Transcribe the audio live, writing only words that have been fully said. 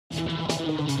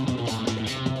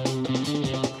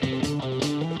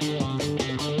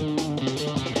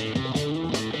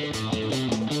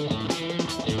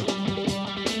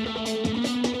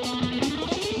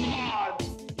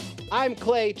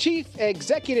LA Chief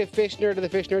Executive Fish Nerd of the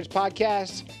Fish Nerds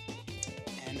Podcast.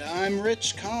 And I'm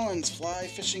Rich Collins, fly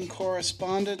fishing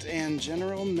correspondent and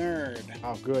general nerd.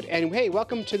 Oh, good. And hey,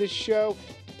 welcome to the show.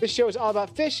 This show is all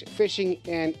about fish, fishing,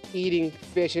 and eating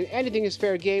fish. And anything is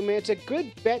fair game. And it's a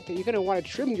good bet that you're going to want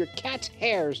to trim your cat's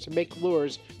hairs to make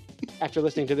lures after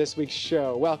listening to this week's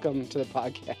show. Welcome to the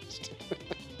podcast.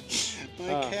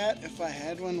 My cat, if I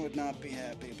had one, would not be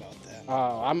happy about that.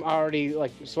 Oh, I'm already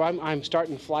I'm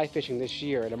starting fly fishing this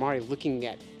year, and I'm already looking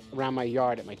at around my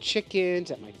yard at my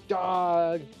chickens, at my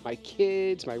dog, my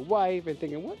kids, my wife, and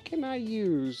thinking, what can I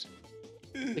use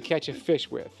to catch a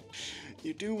fish with?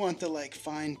 You do want the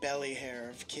fine belly hair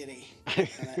of Kitty, and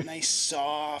that nice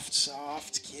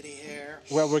soft kitty hair.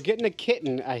 Well, we're getting a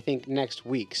kitten, I think, next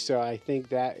week, so I think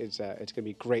that is it's gonna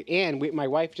be great. And my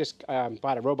wife just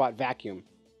bought a robot vacuum.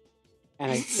 And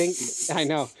I think, I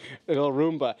know, a little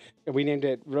Roomba, and we named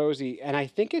it Rosie, and I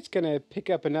think it's going to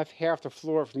pick up enough hair off the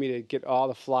floor for me to get all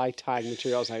the fly tying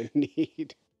materials I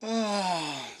need.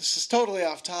 This is totally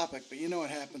off topic, but you know what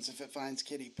happens if it finds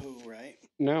kitty poo, right?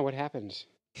 No, what happens?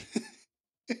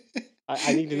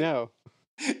 I need to know.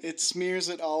 It smears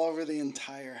it all over the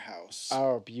entire house.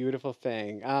 Oh, beautiful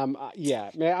thing.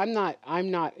 Yeah, man, I'm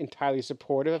not entirely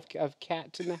supportive of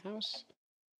cats in the house.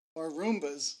 Or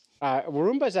Roombas.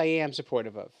 Roombas I am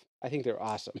supportive of. I think they're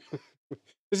awesome.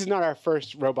 This is not our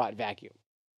first robot vacuum.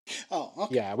 Oh,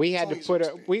 okay. Yeah, we had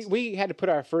to put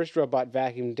our first robot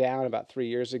vacuum down about 3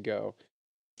 years ago.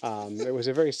 It was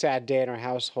a very sad day in our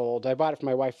household. I bought it for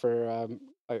my wife for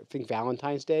I think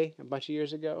Valentine's Day a bunch of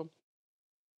years ago,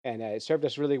 and it served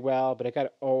us really well. But it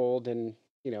got old, and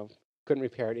couldn't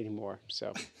repair it anymore.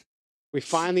 So we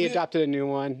finally adopted a new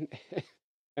one,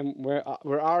 and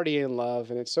we're already in love,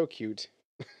 and it's so cute.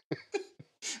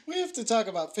 We have to talk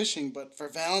about fishing, but for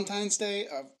Valentine's Day,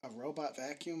 a robot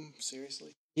vacuum?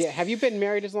 Seriously? Yeah, have you been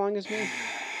married as long as me?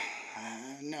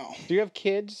 No. Do you have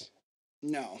kids?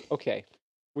 No. Okay.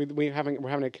 We're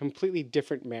having a completely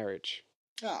different marriage.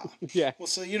 Oh. Yeah. Well,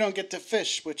 so you don't get to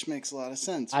fish, which makes a lot of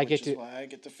sense. Which is why I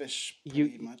get to fish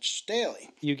pretty much daily.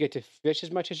 You get to fish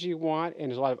as much as you want, and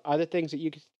there's a lot of other things that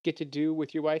you get to do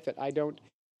with your wife that I don't.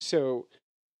 So,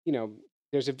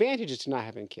 there's advantages to not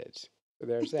having kids. So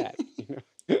there's that.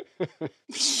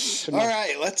 All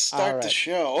right, let's start the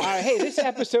show. All right, hey, this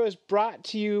episode is brought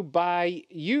to you by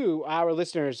you, our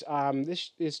listeners.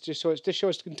 This show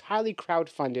is entirely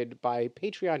crowdfunded by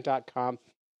Patreon.com,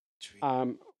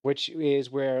 which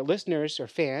is where listeners or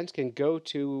fans can go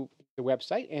to the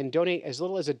website and donate as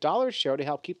little as $1 a show to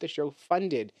help keep the show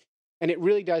funded. And it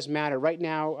really does matter. Right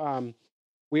now,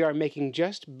 we are making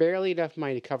just barely enough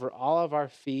money to cover all of our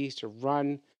fees to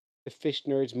run the Fish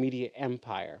Nerds media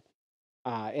empire.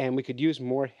 And we could use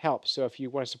more help. So if you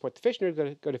want to support the Fish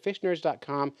Nerds, go to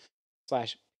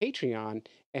fishnerds.com/Patreon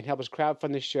and help us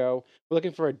crowdfund the show. We're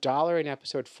looking for $1 an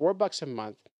episode, $4 a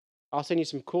month. I'll send you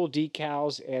some cool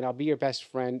decals, and I'll be your best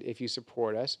friend if you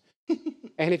support us.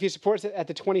 And if you support us at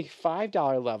the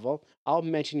 $25 level, I'll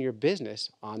mention your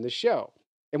business on the show.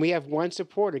 And we have one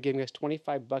supporter giving us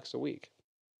 $25 a week.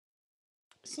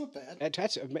 It's not bad.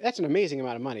 That's an amazing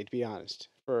amount of money, to be honest,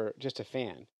 for just a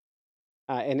fan.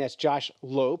 And that's Josh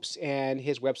Lopes, and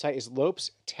his website is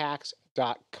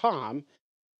lopestax.com,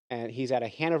 and he's out of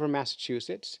Hanover,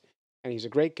 Massachusetts, and he's a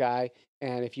great guy.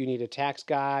 And if you need a tax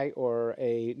guy or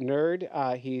a nerd,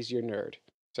 he's your nerd.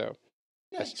 So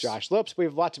that's Josh Lopes. We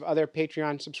have lots of other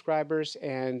Patreon subscribers,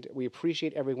 and we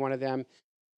appreciate every one of them.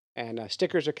 And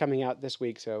stickers are coming out this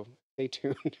week, so stay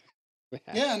tuned.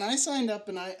 Yeah, and I signed up,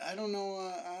 and I don't know,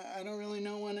 I don't really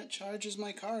know when it charges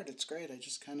my card. It's great. I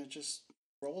just kind of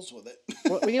rolls with it.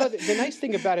 Well, the nice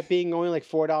thing about it being only like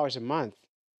 $4 a month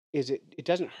is it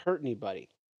doesn't hurt anybody.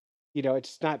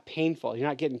 It's not painful. You're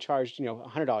not getting charged,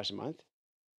 $100 a month.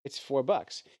 It's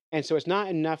 $4. And so it's not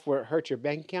enough where it hurts your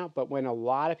bank account, but when a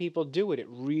lot of people do it, it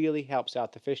really helps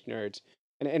out the Fish Nerds,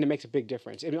 and it makes a big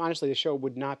difference. I mean, honestly, the show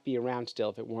would not be around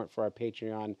still if it weren't for our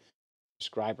Patreon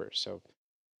subscribers. So if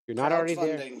you're not already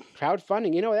there.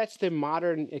 Crowdfunding. That's the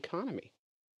modern economy.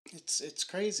 It's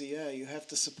crazy, yeah. You have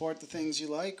to support the things you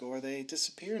like, or they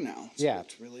disappear now. So yeah,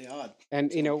 it's really odd.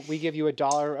 And we give you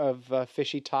 $1 of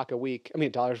fishy talk a week. I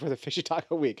mean, $1 worth of fishy talk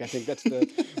a week. I think that's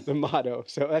the motto.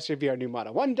 So that should be our new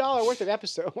motto: $1 worth of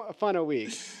episode fun a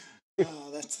week. Oh,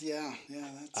 that's.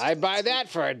 I buy that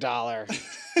for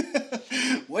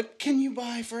 $1. What can you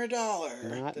buy for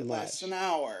 $1? Not that much. lasts an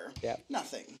hour. Yeah,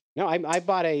 nothing. No, I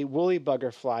bought a woolly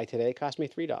bugger fly today. It cost me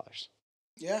 $3.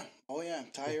 Yeah. Oh yeah.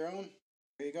 Tie your own.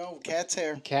 There you go. Cat's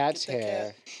hair. Cat's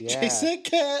hair. Cat. Yeah. Jason,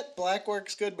 cat. Black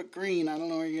works good, but green. I don't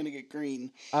know where you're gonna get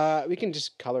green. We can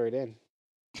just color it in.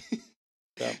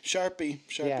 So Sharpie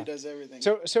yeah. does everything.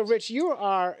 So Rich,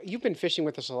 you've been fishing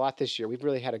with us a lot this year. We've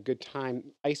really had a good time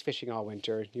ice fishing all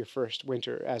winter. Your first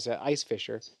winter as an ice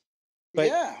fisher, but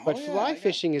Yeah, but oh yeah, fly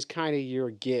fishing is kind of your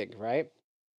gig, right?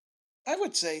 I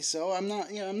would say so. I'm not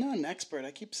an expert.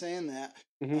 I keep saying that.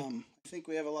 Hmm. I think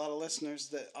we have a lot of listeners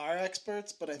that are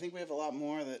experts, but I think we have a lot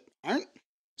more that aren't.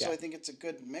 So Yeah. I think it's a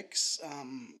good mix.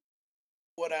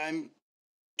 What I'm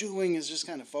doing is just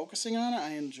kind of focusing on it.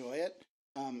 I enjoy it.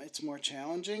 It's more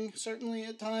challenging, certainly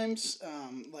at times.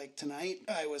 Like tonight,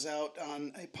 I was out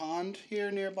on a pond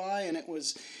here nearby, and it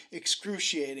was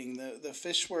excruciating. The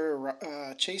fish were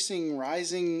chasing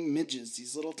rising midges,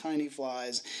 these little tiny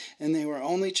flies, and they were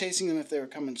only chasing them if they were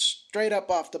coming straight up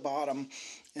off the bottom,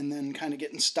 and then kind of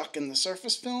getting stuck in the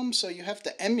surface film. So you have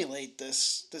to emulate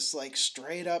this like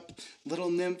straight up little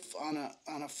nymph on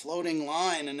a floating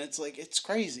line, and it's like it's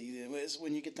crazy. It was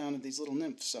when you get down to these little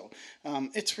nymphs. So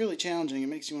it's really challenging. It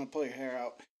makes you want to pull your hair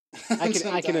out I can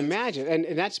sometimes. imagine,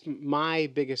 and that's my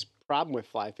biggest problem with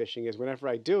fly fishing is whenever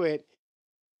I do it,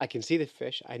 I can see the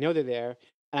fish, I know they're there,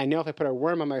 and I know if I put a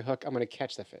worm on my hook, I'm going to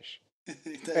catch the fish.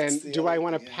 That's And the do I other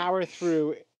want to thing. Yeah. power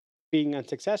through being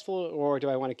unsuccessful, or do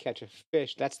I want to catch a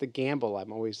fish? That's the gamble.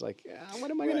 I'm always like,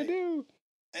 what am I going to Right. do?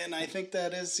 And I think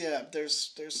that is, yeah.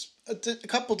 There's a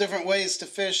couple different ways to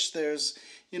fish. There's,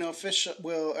 fish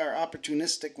will are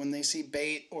opportunistic when they see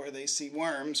bait or they see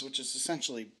worms, which is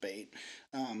essentially bait,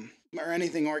 or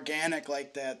anything organic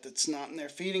like that that's not in their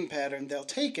feeding pattern. They'll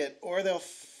take it, or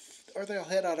they'll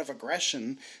head out of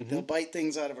aggression. Hmm. They'll bite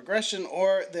things out of aggression,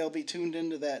 or they'll be tuned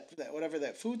into that whatever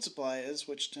that food supply is,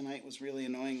 which tonight was really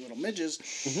annoying little midges,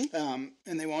 Hmm.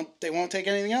 and they won't take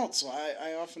anything else. So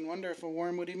I often wonder if a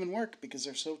worm would even work because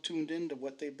they're so tuned into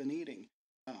what they've been eating.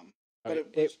 But Right. it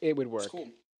It was it would it was work. cool.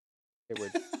 It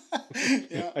would. Yeah,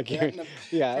 yeah. Again,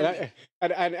 yeah, For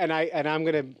me, and I'm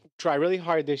gonna try really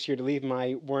hard this year to leave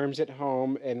my worms at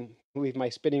home and leave my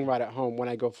spinning rod at home when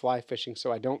I go fly fishing,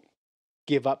 so I don't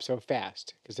give up so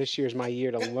fast. Because this year's my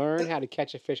year to yeah, learn how to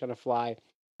catch a fish on a fly.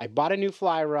 I bought a new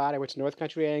fly rod. I went to North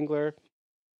Country Angler,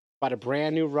 bought a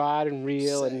brand new rod and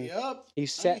reel, set and you up. he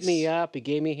set me Nice. up. He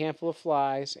gave me a handful of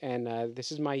flies, and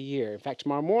this is my year. In fact,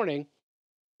 tomorrow morning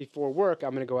before work,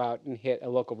 I'm going to go out and hit a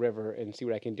local river and see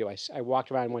what I can do. I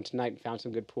walked around one tonight and found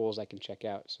some good pools I can check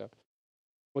out. So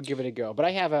we'll give it a go. But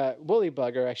I have a woolly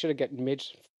bugger. I should have gotten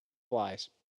midge flies.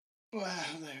 Well,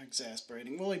 they're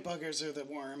exasperating. Woolly buggers are the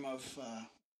worm of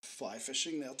fly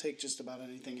fishing. They'll take just about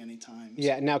anything, anytime.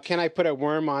 Yeah. So Now, can I put a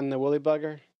worm on the woolly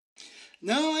bugger?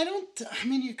 no, I don't. I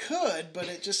mean, you could, but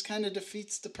it just kind of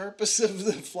defeats the purpose of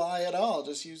the fly at all.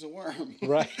 Just use a worm.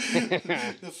 Right.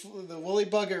 The woolly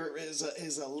bugger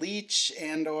is a leech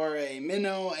and or a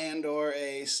minnow and or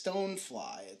a stone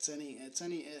fly.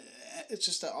 It's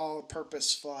just an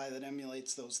all-purpose fly that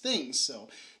emulates those things. So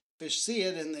fish see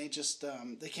it and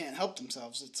they can't help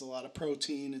themselves. It's a lot of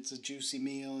protein. It's a juicy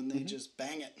meal, and they Hmm. just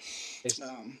bang it. It's So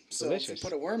if you delicious.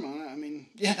 put a worm on it, I mean,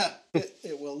 yeah,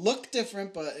 it will look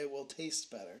different, but it will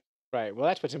taste better. Right. Well,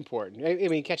 that's what's important. I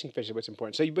mean, catching fish is what's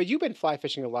important. So, but you've been fly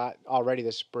fishing a lot already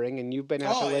this spring, and you've been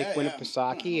out to Oh Lake yeah, yeah, a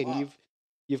Winnipesaukee, and lot.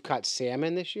 you've caught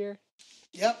salmon this year.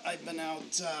 Yep, I've been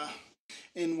out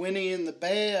in Winnie in the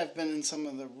Bay. I've been in some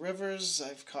of the rivers.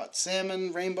 I've caught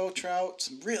salmon, rainbow trout,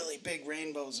 some really big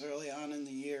rainbows early on in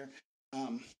the year.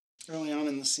 Um, Early on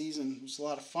in the season, it was a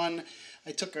lot of fun.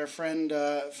 I took our friend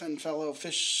and fellow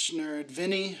fish nerd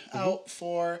Vinny Hmm. out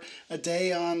for a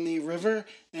day on the river,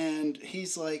 and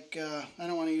he's like, I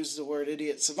don't want to use the word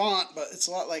idiot savant, but it's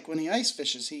a lot like when he ice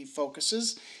fishes. He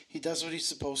focuses, he does what he's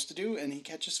supposed to do, and he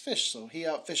catches fish. So he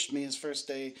outfished me his first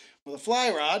day with a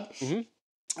fly rod. Hmm.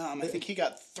 I think he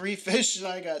got three fish and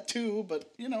I got two,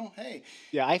 but hey.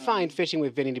 Yeah, I find Um, fishing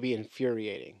with Vinny to be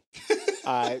infuriating.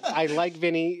 I like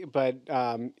Vinny, but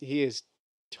he is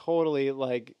totally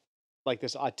like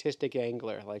this autistic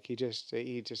angler. Like he just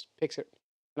picks it.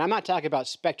 And I'm not talking about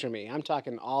spectrumy. I'm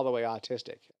talking all the way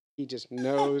autistic. He just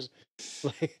knows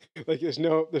like there's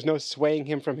no swaying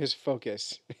him from his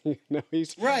focus.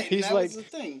 He's right, and he's that was like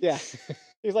the thing. yeah,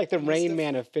 he's like the It was Rain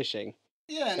Man of fishing.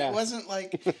 yeah, and it Yeah. wasn't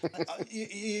like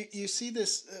you see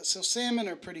this. So salmon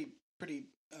are pretty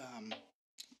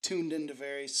tuned into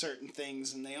very certain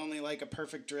things, and they only like a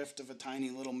perfect drift of a tiny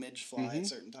little midge fly at Hmm.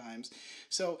 certain times.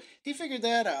 So he figured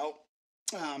that out.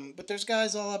 But there's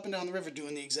guys all up and down the river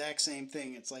doing the exact same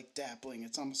thing. It's like dappling.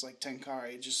 It's almost like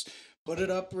tenkari. Just put it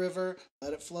upriver,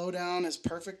 let it flow down as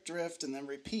perfect drift, and then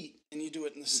repeat. And you do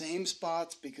it in the same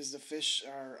spots because the fish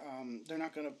are they're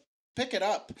not going to pick it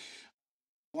up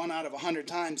 1 out of 100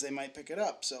 times they might pick it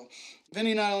up. So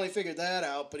Vinny not only figured that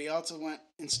out, but he also went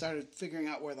and started figuring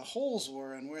out where the holes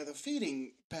were and where the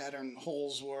feeding pattern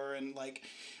holes were. And like,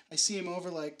 I see him over,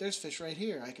 like, there's fish right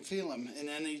here. I can feel him. And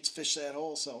then he'd fish that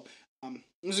hole. So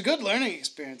it was a good learning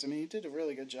experience. I mean, he did a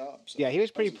really good job. So Yeah, he was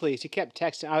pretty pleased. He kept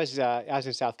texting. I was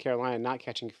in South Carolina, not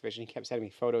catching fish, and he kept sending me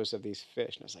photos of these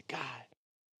fish, and I was like, God.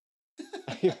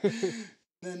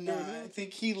 Then I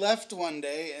think he left one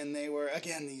day, and they were,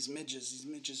 again, these midges. These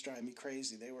midges drive me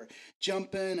crazy. They were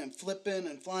jumping and flipping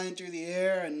and flying through the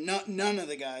air, and none of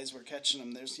the guys were catching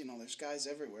them. There's guys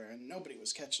everywhere, and nobody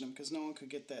was catching them because no one could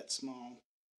get that small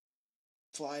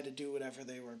fly to do whatever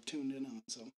they were tuned in on.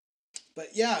 So,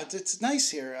 but yeah, it's nice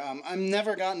here. I've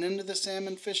never gotten into the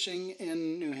salmon fishing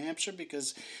in New Hampshire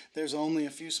because there's only a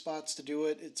few spots to do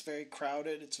it. It's very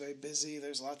crowded. It's very busy.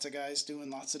 There's lots of guys doing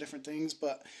lots of different things.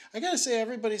 But I gotta say,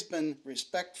 everybody's been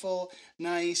respectful,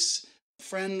 nice,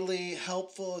 friendly,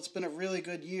 helpful. It's been a really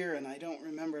good year, and I don't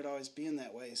remember it always being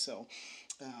that way. So,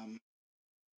 um,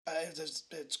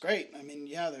 it's great. I mean,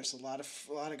 yeah, there's a lot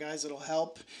of guys that'll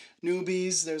help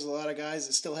newbies. There's a lot of guys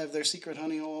that still have their secret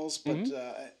honey holes, but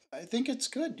I think it's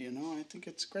good. I think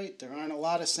it's great. There aren't a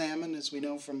lot of salmon, as we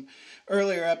know from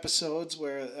earlier episodes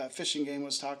where Fishing Game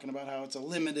was talking about how it's a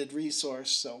limited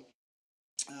resource. So,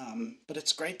 but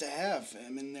it's great to have. I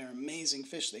mean, they're amazing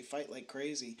fish. They fight like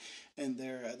crazy, and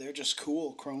they're just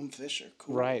cool. Chrome fish are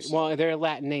cool. Right. So. Well, their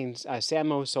Latin name,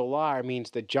 Samo Solar, means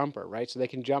the jumper, right? So they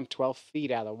can jump 12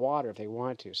 feet out of the water if they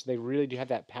want to. So they really do have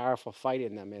that powerful fight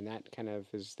in them, and that kind of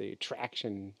is the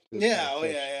attraction to this kind Yeah, of oh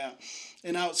fish. yeah,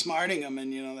 and outsmarting them,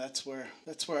 and that's where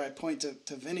I point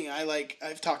to Vinny.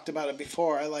 I've talked about it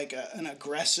before. I like an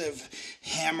aggressive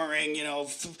hammering,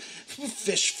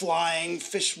 fish flying,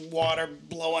 fish water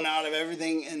blowing out of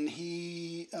everything, and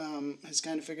he has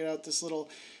kind of figured out this little,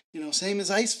 same as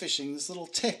ice fishing, this little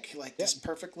tick, like Yeah. this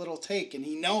perfect little take, and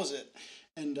he knows it,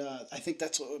 and I think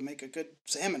that's what would make a good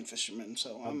salmon fisherman.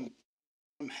 So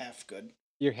I'm half good.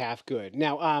 You're half good.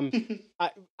 Now,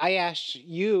 I asked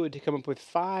you to come up with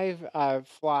 5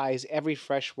 flies every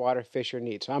freshwater fisher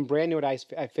needs. So I'm brand new at I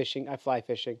fly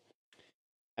fishing,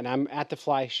 and I'm at the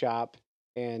fly shop,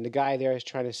 and the guy there is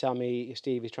trying to sell me,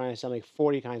 Steve, he's trying to sell me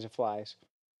 40 kinds of flies.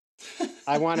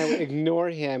 I want to ignore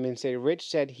him and say, Rich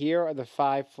said, here are the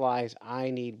 5 flies I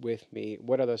need with me.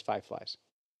 What are those 5 flies?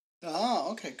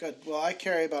 Oh, okay, good. Well, I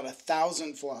carry about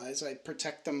 1,000 flies. I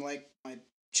protect them like my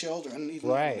children, even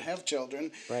though I don't Right, have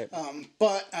children. right.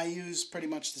 But I use pretty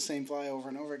much the same fly over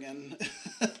and over again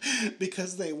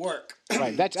because they work.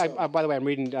 Right. That's So, by the way, I'm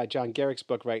reading John Garrick's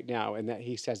book right now, and that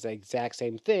he says the exact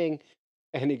same thing.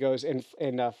 And he goes, and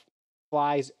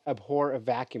flies abhor a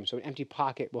vacuum, so an empty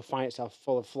pocket will find itself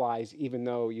full of flies, even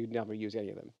though you never use any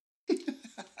of them.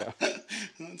 So,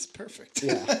 that's perfect.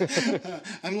 yeah,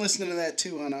 I'm listening to that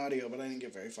too on audio, but I didn't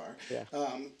get very far. yeah.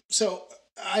 So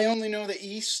I only know the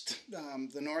east,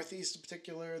 the northeast in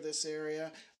particular, this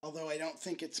area. Although I don't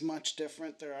think it's much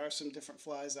different. There are some different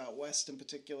flies out west in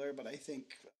particular, but I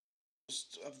think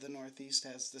most of the northeast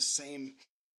has the same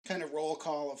kind of roll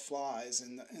call of flies.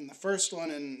 And the first one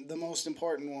and the most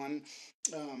important one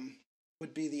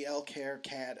would be the elk hair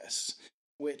caddis,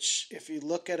 which, if you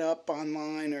look it up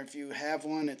online or if you have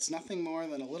one, it's nothing more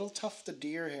than a little tuft of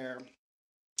deer hair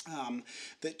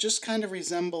that just kind of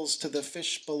resembles to the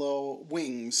fish below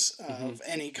wings Hmm. of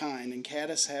any kind. And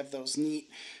caddis have those neat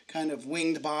kind of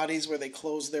winged bodies where they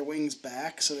close their wings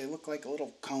back, so they look like a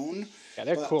little cone. Yeah,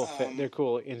 they're But cool. They're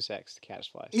cool insects,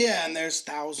 caddisflies. yeah, and there's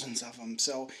thousands of them.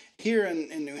 So here in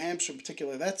New Hampshire in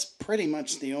particular, that's pretty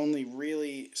much the only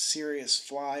really serious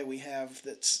fly we have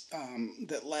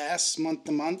that lasts month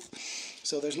to month.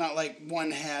 So there's not like one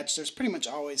hatch. There's pretty much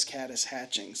always caddis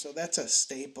hatching. So that's a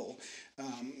staple.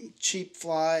 Cheap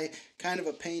fly, kind of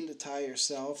a pain to tie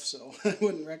yourself, so I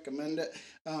wouldn't recommend it.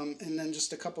 And then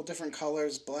just a couple different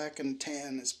colors, black and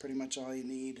tan is pretty much all you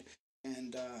need.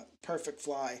 And perfect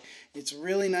fly. It's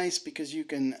really nice because you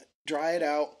can dry it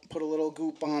out, put a little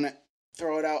goop on it,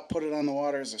 throw it out, put it on the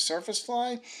water as a surface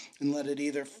fly, and let it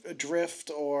either drift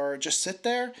or just sit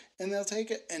there, and they'll take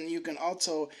it. And you can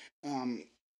also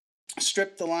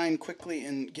strip the line quickly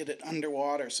and get it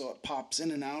underwater so it pops in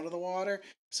and out of the water.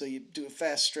 So you do a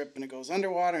fast strip and it goes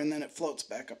underwater and then it floats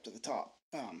back up to the top.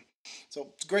 So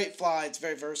it's a great fly. It's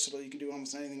very versatile. You can do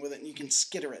almost anything with it, and you can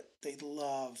skitter it. They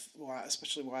love,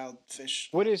 especially wild fish.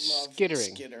 What is love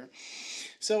skittering? skitter.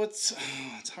 So it's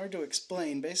hard to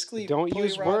explain. Basically, Don't pull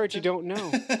use your rod words you tip, don't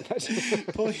know.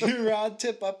 pull your rod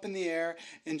tip up in the air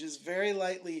and just very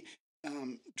lightly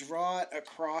draw it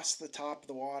across the top of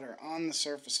the water on the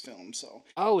surface film. So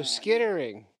Oh,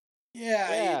 skittering. Yeah,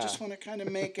 you Yeah. just want to kind of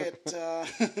make it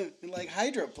like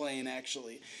hydroplane,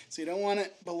 actually. So you don't want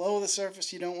it below the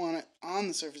surface. You don't want it on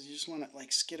the surface. You just want it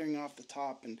like skittering off the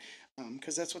top, and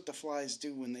because that's what the flies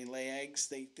do when they lay eggs.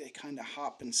 They kind of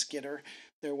hop and skitter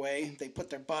their way. They put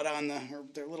their butt on or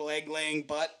their little egg laying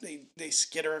butt. They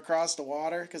skitter across the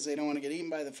water because they don't want to get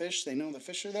eaten by the fish. They know the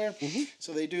fish are there, Hmm.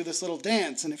 so they do this little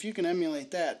dance. And if you can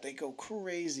emulate that, they go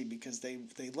crazy because they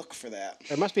look for that.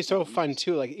 It must be so Um, fun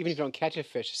too. Like even if you don't catch a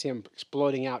fish, to see them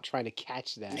exploding out trying to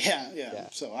catch that. Yeah, yeah. Yeah.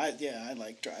 So I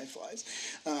like dry flies.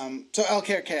 So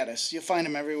Alcare you'll find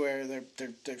them everywhere.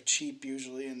 They're cheap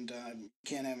usually, and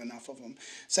can't have enough of them.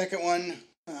 Second one,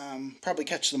 probably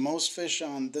catch the most fish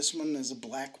on this one is a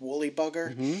black woolly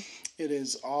bugger. Hmm. It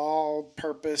is all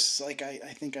purpose. Like I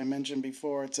think I mentioned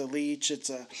before, it's a leech. It's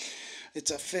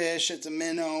a fish. It's a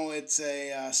minnow. It's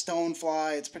a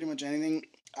stonefly. It's pretty much anything.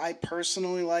 I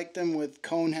personally like them with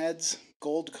cone heads,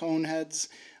 gold cone heads,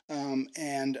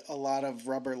 and a lot of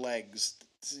rubber legs.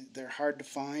 They're hard to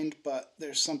find, but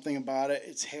there's something about it.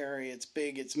 It's hairy, it's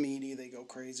big, it's meaty. They go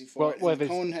crazy for Well, it, and well, the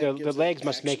if it's cone the head the gives it legs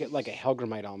must make action. it like a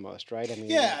Helgramite almost, right? I mean,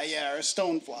 Yeah, yeah, or a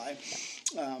stonefly.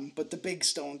 But the big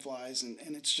stoneflies, and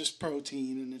it's just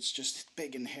protein, and it's just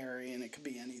big and hairy, and it could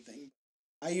be anything.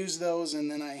 I use those, and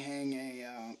then I hang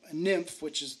a nymph,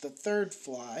 which is the third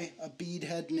fly, a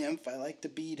beadhead nymph. I like the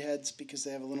beadheads because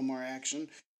they have a little more action,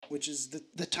 which is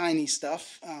the tiny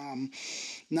stuff.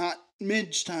 Not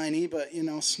midge tiny, but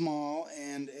small,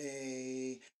 and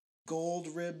a gold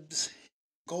ribs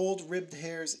gold ribbed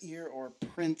hare's ear or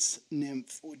prince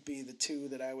nymph would be the two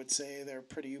that I would say. They're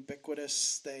pretty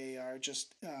ubiquitous. They are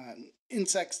just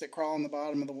insects that crawl on the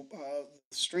bottom of the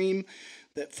stream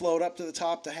that float up to the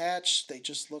top to hatch. They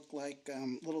just look like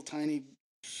little tiny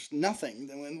nothing.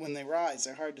 When they rise,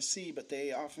 they're hard to see, but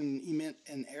they often emit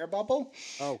an air bubble.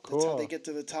 oh, That's how they cool. get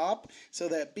to the top. So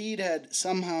that beadhead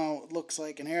somehow looks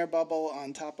like an air bubble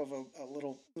on top of a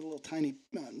little tiny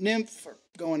nymph or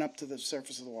going up to the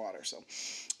surface of the water. So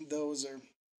those are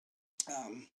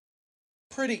um,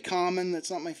 pretty common. That's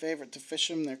not my favorite to fish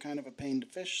them. They're kind of a pain to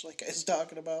fish, like I was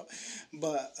talking about.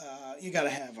 But you got to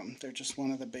have them. They're just one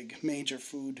of the big major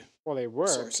food Well, they work,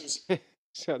 sources.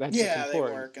 so that's what's Yeah, they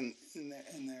important. work,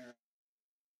 and they're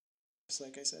just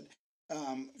like I said.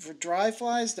 For dry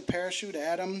flies, the parachute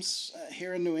Adams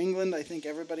here in New England, I think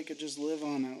everybody could just live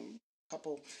on a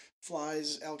couple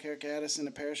flies, Alcaracatus and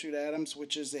a parachute Adams,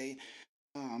 which is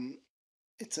um,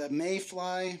 it's a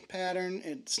mayfly pattern.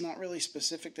 It's not really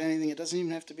specific to anything. It doesn't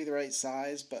even have to be the right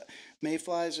size, but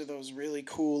mayflies are those really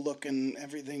cool looking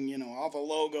everything, all the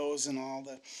logos and all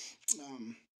the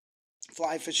um,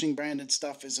 fly fishing branded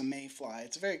stuff is a mayfly.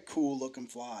 It's a very cool looking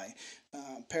fly.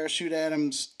 Parachute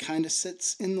Adams kind of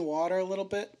sits in the water a little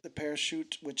bit. The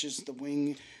parachute, which is the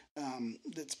wing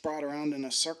that's brought around in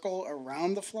a circle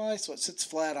around the fly, so it sits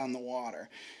flat on the water.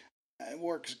 It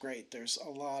works great. There's a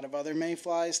lot of other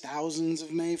mayflies, thousands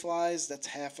of mayflies. That's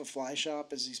half a fly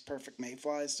shop is these perfect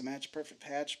mayflies to match perfect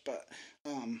hatch. But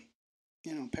um,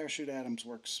 Parachute Adams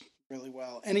works really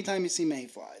well anytime you see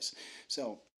mayflies.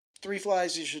 So three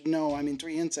flies you should know. I mean,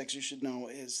 three insects you should know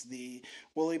is the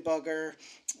woolly bugger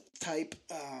type,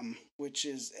 which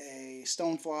is a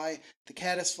stonefly, the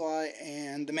caddisfly,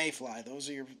 and the mayfly. Those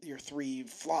are your three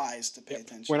flies to pay Yep.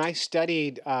 attention When I to.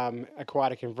 studied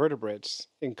aquatic invertebrates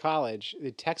in college,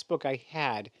 the textbook I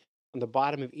had on the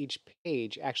bottom of each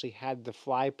page actually had the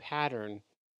fly pattern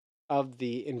of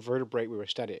the invertebrate we were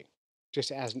studying,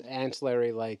 just as an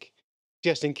ancillary, like,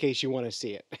 just in case you want to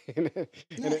see it. And it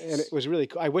Nice. was really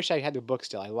cool. I wish I had the book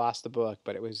still. I lost the book,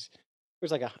 but it was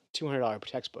like a $200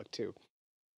 textbook too.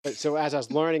 But so as I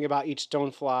was learning about each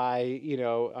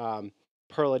stonefly,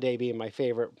 Pearl a day being my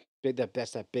favorite,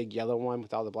 that's that big yellow one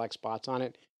with all the black spots on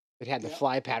it. It had the Yep.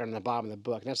 fly pattern on the bottom of the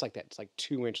book, and that's like that. It's like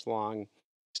 2 inch long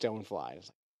stonefly. It's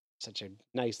like such a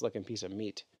nice looking piece of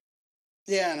meat.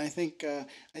 Yeah, and I think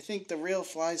the real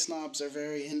fly snobs are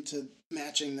very into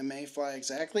matching the mayfly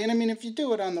exactly. And I mean, if you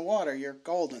do it on the water, you're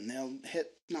golden. They'll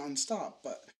hit nonstop.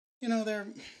 But they're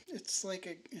it's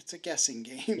a guessing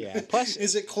game. Yeah. Plus,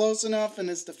 Is it close enough, and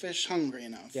is the fish hungry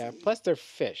enough? yeah. And Plus, they're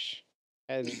fish,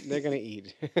 and they're gonna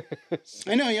eat.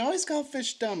 I know you always call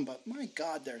fish dumb, but my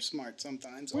God, they're smart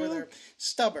sometimes, or Well, they're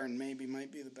stubborn. Maybe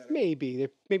might be the better word. maybe they're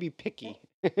maybe picky.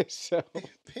 So,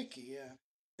 Picky, yeah.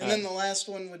 And uh, then the last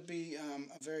one would be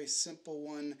a very simple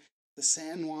one, the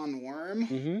San Juan worm.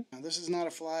 hmm. Now, this is not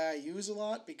a fly I use a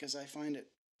lot because I find it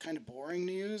kind of boring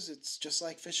to use. It's just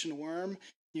like fishing a worm.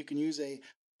 You can use a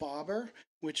bobber,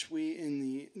 which we in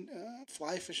the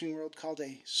fly fishing world called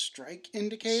a strike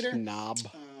indicator. Snob.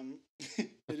 Um,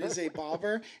 it is a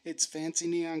bobber. It's fancy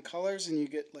neon colors, and you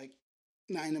get like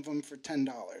 9 of them for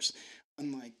 $10.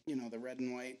 unlike, the red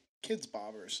and white kids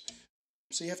bobbers.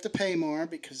 So you have to pay more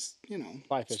because,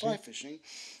 Fly it's fishing. fly fishing.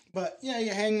 But yeah,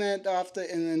 you hang that off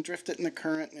and then drift it in the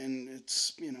current, and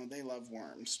it's, they love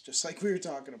worms, just like we were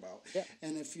talking about. Yeah.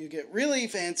 And if you get really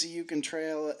fancy, you can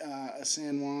trail a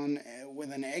San Juan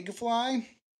with an egg fly,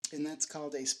 and that's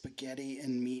called a spaghetti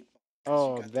and meat.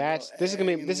 Oh, this is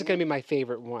gonna be The my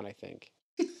favorite one, I think.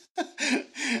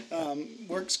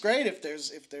 works great if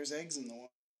there's eggs in the water.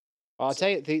 Well, I'll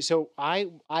So tell you. So I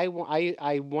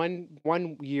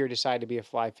one year decided to be a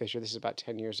fly fisher. This is about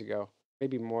 10 years ago,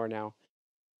 maybe more now.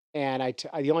 And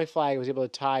the only fly I was able to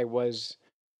tie was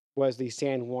the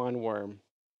San Juan worm,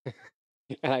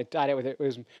 and I tied it with it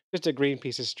was just a green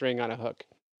piece of string on a hook.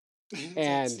 that's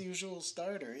And the usual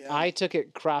starter. Yeah. I took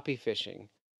it crappie fishing,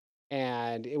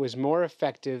 and it was more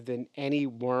effective than any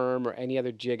worm or any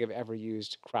other jig I've ever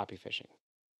used crappie fishing.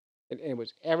 And it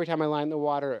was every time I lined the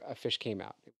water, a fish came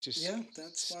out. It was just Yeah,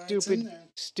 that's why it's in there.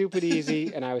 stupid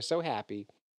easy, and I was so happy.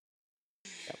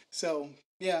 Yep. So,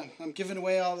 yeah, I'm giving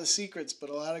away all the secrets, but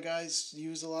a lot of guys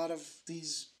use a lot of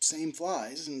these same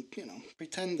flies and,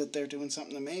 pretend that they're doing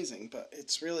something amazing, but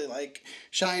it's really like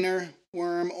shiner,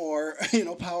 worm, or,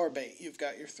 power bait. You've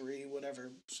got your three,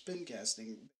 whatever, spin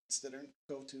casting baits that are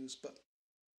go-tos, but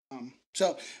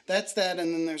so that's that,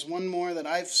 and then there's one more that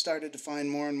I've started to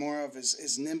find more and more of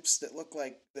is nymphs that look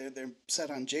like they're set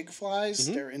on jig flies.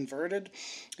 Hmm. They're inverted.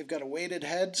 They've got a weighted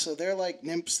head, so they're like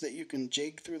nymphs that you can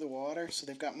jig through the water. So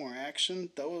they've got more action.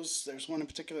 There's one in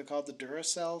particular called the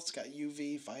Duracell. It's got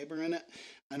UV fiber in it.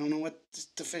 I don't know what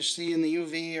the fish see in the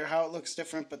UV or how it looks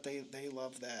different, but they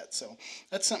love that. So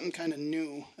that's something kind of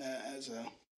new as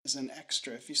an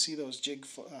extra. If you see those jig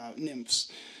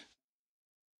nymphs,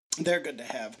 they're good to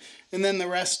have. And then the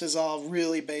rest is all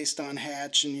really based on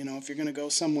hatch. And if you're going to go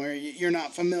somewhere you're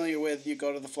not familiar with, you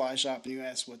go to the fly shop and you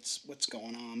ask what's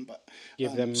going on. But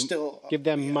Give them still, give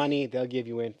them money, they'll give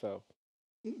you info.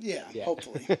 yeah, Yeah.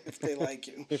 hopefully, if they like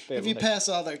you. If If you like. pass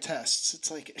all their tests, it's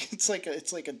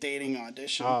like a dating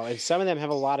audition. Oh, and some of them have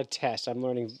a lot of tests. I'm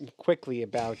learning quickly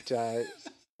about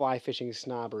fly fishing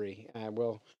snobbery.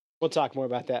 We'll talk more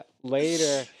about that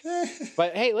later.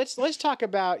 But hey, let's talk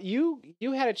about you.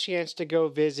 You had a chance to go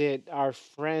visit our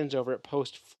friends over at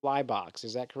Postfly Box.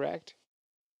 Is that correct?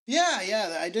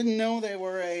 Yeah. I didn't know they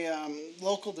were a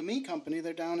local to me company.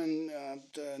 They're down in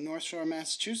the North Shore,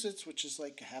 Massachusetts, which is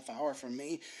like a half hour from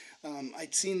me.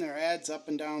 I'd seen their ads up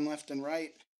and down, left and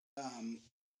right,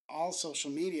 all social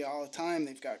media, all the time.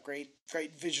 They've got great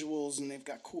visuals, and they've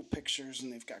got cool pictures,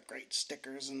 and they've got great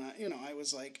stickers. And I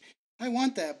was like, I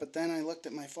want that. But then I looked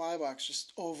at my fly box,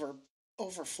 just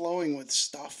overflowing with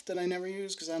stuff that I never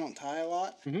use because I don't tie a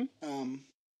lot. Mm-hmm.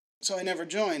 So I never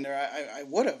joined, or I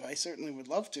would have. I certainly would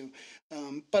love to.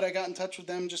 But I got in touch with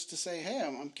them just to say, hey,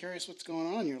 I'm curious what's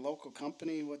going on, your local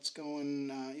company, what's going,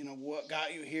 what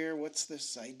got you here, what's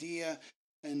this idea?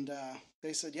 And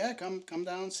they said, yeah, come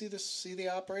down, see the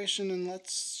operation, and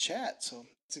let's chat. So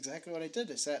that's exactly what I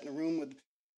did. I sat in a room with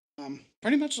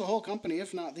pretty much the whole company,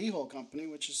 if not the whole company,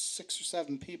 which is 6 or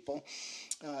 7 people.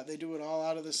 They do it all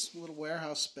out of this little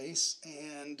warehouse space,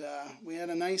 and we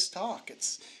had a nice talk.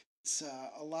 It's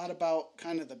a lot about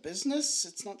kind of the business.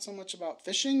 It's not so much about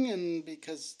fishing, and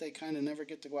because they kind of never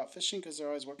get to go out fishing because they're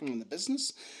always working on the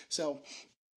business. So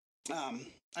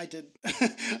I did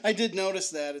I did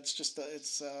notice that it's just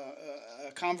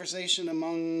a conversation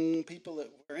among people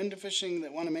that are into fishing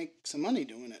that want to make some money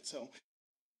doing it. So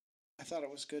I thought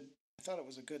it was good. I thought it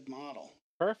was a good model.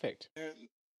 Perfect.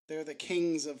 They're the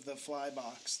kings of the fly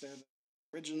box. They're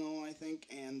the original, I think,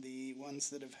 and the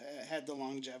ones that have had the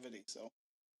longevity. So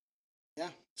yeah,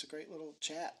 it's a great little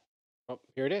chat. Oh,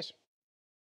 here it is.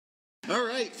 All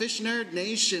right, Fish Nerd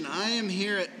Nation, I am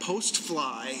here at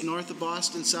Postfly, north of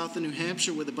Boston, south of New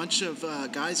Hampshire, with a bunch of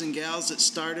guys and gals that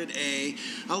started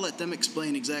I'll let them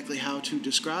explain exactly how to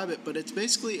describe it, but it's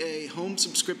basically a home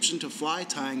subscription to fly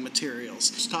tying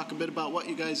materials. Let's talk a bit about what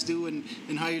you guys do and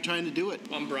how you're trying to do it.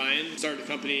 I'm Brian. Started the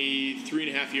company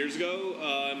 3.5 years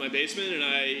ago in my basement, and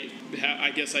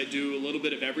I guess I do a little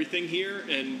bit of everything here,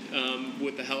 and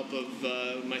with the help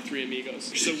of my 3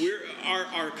 amigos. So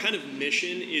our kind of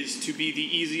mission is to be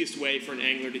the easiest way for an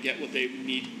angler to get what they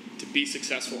need to be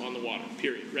successful on the water,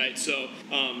 period, right? So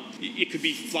it could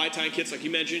be fly tying kits like you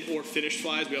mentioned, or finished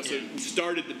flies. We also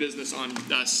started the business on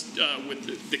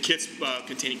with the kits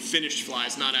containing finished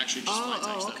flies, not actually just fly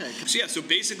tying stuff. Okay. So yeah, so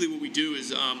basically what we do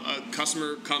is a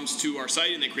customer comes to our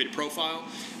site and they create a profile,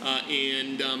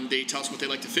 and they tell us what they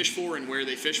like to fish for and where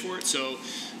they fish for it. So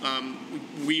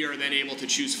we are then able to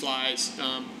choose flies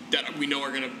that we know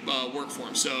are going to work for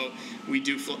them. So we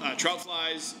do trout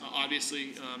flies,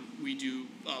 obviously. We do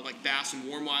like bass and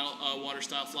warm water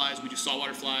style flies. We do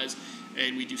saltwater flies,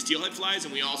 and we do steelhead flies,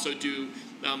 and we also do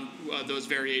those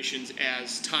variations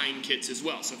as tying kits as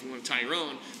well. So if you want to tie your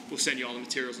own, we'll send you all the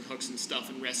materials and hooks and stuff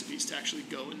and recipes to actually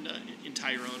go and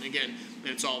tie your own. Again,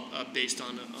 and it's all based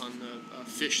on the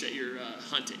fish that you're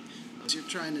hunting. So you're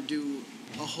trying to do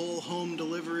a whole home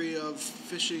delivery of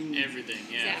fishing? Everything,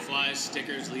 yeah. Flies,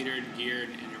 stickers, leadered, geared,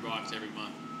 in your box every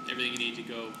month. Everything you need to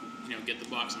go, get the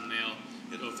box in the mail,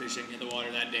 go fishing, hit the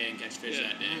water that day, and catch fish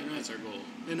that day. Right. That's our goal.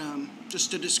 And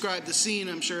just to describe the scene,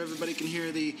 I'm sure everybody can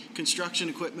hear the construction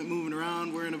equipment moving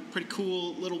around. We're in a pretty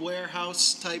cool little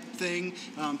warehouse type thing,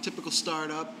 typical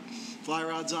startup. Fly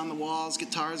rods on the walls,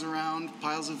 guitars around,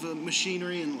 piles of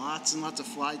machinery, and lots of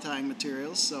fly tying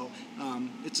materials. So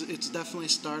it's definitely a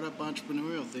startup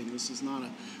entrepreneurial thing. This is not a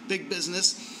big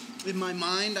business. In my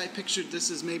mind, I pictured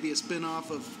this as maybe a spin-off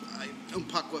of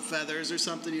Umpqua Feathers or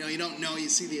something. You don't know. You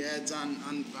see the ads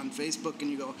on Facebook,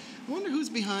 and you go, I wonder who's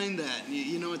behind that. And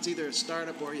you know it's either a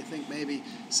startup or you think maybe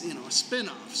a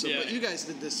spin-off. So, but you guys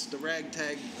did this the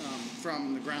ragtag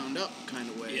from the ground up kind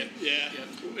of way. Yeah.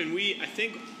 And I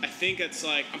think it's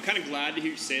like, I'm kind of glad to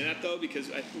hear you say that though,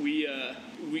 because we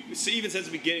so even since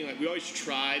the beginning, like we always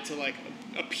tried to like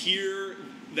appear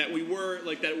that we were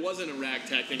like that it wasn't a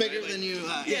ragtag thing, bigger right? Like, than you.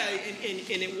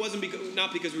 And it wasn't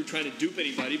not because we were trying to dupe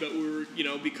anybody, but we were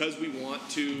because we want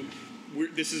to.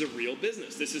 This is a real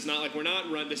business. This is not like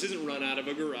this isn't run out of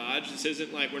a garage. This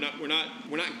isn't like we're not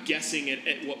guessing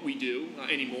at what we do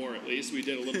anymore. At least we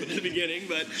did a little bit at the beginning,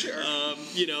 but sure.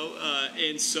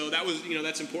 And so that was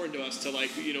that's important to us to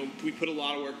like we put a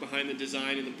lot of work behind the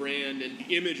design and the brand and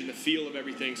the image and the feel of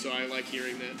everything. So I like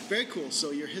hearing that. Very cool.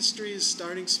 So your history is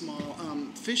starting small.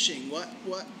 Fishing. What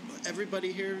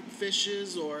everybody here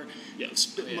fishes or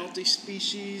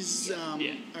multi-species?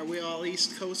 Are we all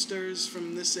East Coasters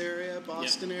from this area,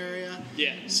 Boston area?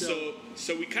 Yeah. So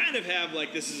we kind of have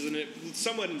like this is a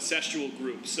somewhat incestual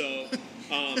group. So.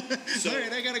 All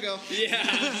right, I gotta go.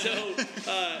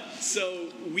 Yeah. So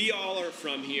we all are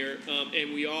from here,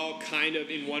 and we all kind of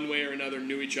in one way or another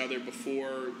knew each other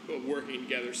before working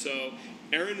together. So.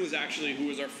 Aaron was actually, who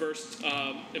was our first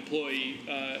employee,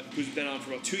 who's been on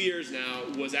for about 2 years now,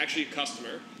 was actually a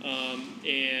customer,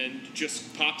 and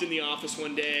just popped in the office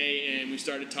one day, and we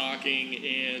started talking,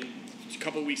 and a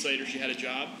couple of weeks later, she had a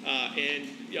job. And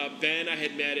Ben, I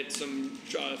had met at some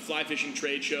fly fishing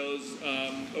trade shows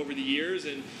over the years,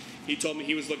 and he told me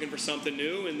he was looking for something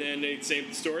new, and then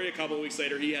same story. A couple of weeks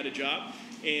later, he had a job.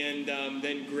 And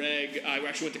then Greg, I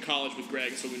actually went to college with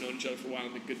Greg, so we've known each other for a while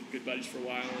and been good buddies for a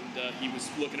while. And he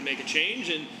was looking to make a change,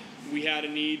 and we had a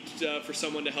need for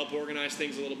someone to help organize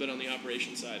things a little bit on the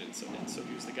operation side, and so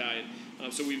he was the guy.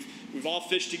 And so we've all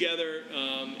fished together,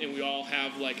 and we all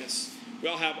have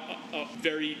a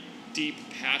very deep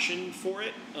passion for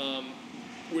it,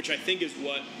 which I think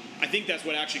that's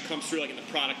what actually comes through like in the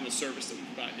product and the service that we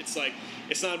provide. It's like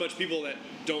it's not a bunch of people that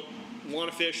don't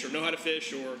want to fish or know how to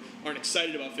fish or aren't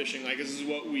excited about fishing. Like this is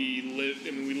what we live.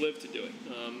 I mean, we live to do it.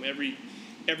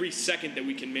 Every second that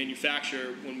we can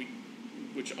manufacture,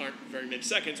 which aren't very many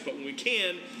seconds, but when we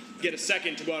can get a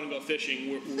second to go out and go fishing,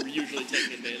 we're usually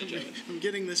taking advantage of it. I'm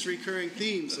getting this recurring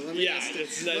theme, so let me ask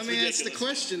the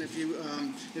question: if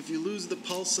you lose the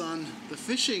pulse on the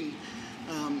fishing,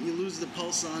 you lose the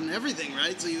pulse on everything,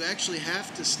 right? So you actually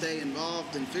have to stay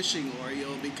involved in fishing, or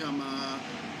you'll become a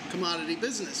commodity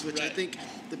business, which right. I think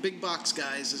the big box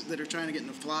guys that are trying to get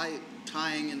into fly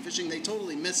tying and fishing, they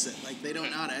totally miss it. Like they don't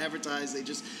know how to advertise. They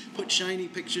just put shiny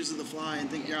pictures of the fly and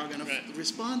think you're all going to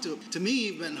respond to it. To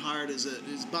me, been hard is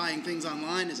buying things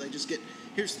online. Is I just get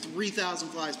here's 3,000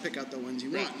 flies, pick out the ones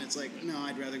you want, and it's like no,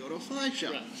 I'd rather go to a fly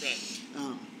shop. Right.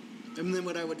 And then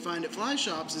what I would find at fly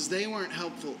shops is they weren't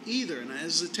helpful either. And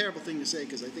this is a terrible thing to say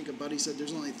because I think a buddy said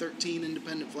there's only 13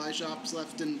 independent fly shops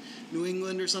left in New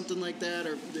England or something like that,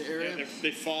 or the area. Yeah,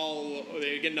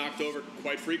 they get knocked over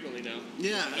quite frequently now.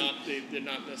 Yeah. They're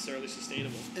not necessarily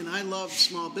sustainable. And I love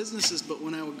small businesses, but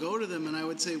when I would go to them and I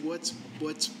would say, what's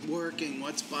working,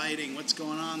 what's biting, what's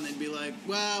going on, they'd be like,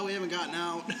 well, we haven't gotten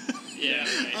out. Yeah.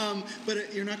 Right.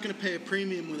 But you're not going to pay a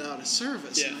premium without a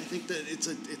service. Yeah. And I think that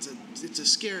it's a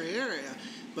scary area,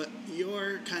 but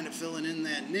you're kind of filling in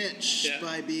that niche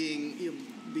by being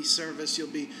be service, you'll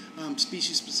be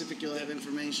species specific, you'll have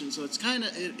information. So it's kind of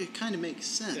it kind of makes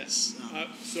sense.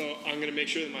 So I'm going to make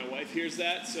sure that my wife hears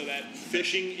that, so that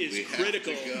fishing is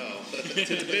critical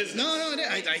to the business. No,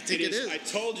 I think it is. I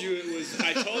told you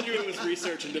it was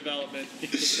research and development.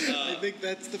 I think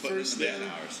that's the first thing.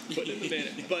 Put in the ban.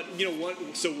 But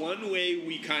one way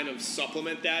we kind of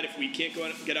supplement that, if we can't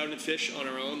get out and fish on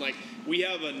our own, like we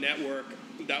have a network,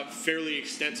 that fairly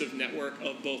extensive network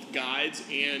of both guides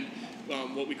and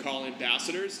what we call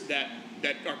ambassadors that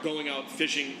are going out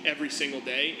fishing every single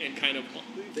day and kind of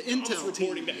the intel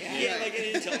reporting team. back. Yeah, like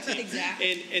an intel team.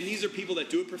 Exactly. And these are people that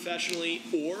do it professionally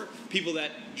or people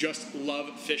that just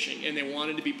love fishing and they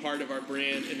wanted to be part of our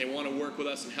brand and they want to work with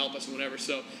us and help us and whatever.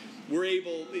 So we're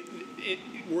able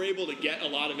to get a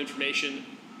lot of information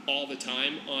all the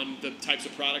time on the types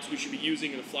of products we should be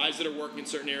using and the flies that are working in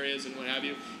certain areas and what have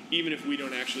you, even if we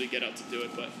don't actually get out to do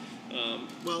it. But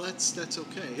well, that's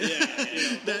okay.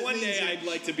 Yeah, but one day I'd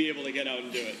like to be able to get out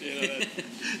and do it.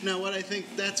 Now, what I think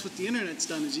that's what the internet's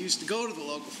done is you used to go to the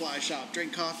local fly shop,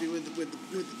 drink coffee with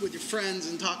your friends,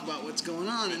 and talk about what's going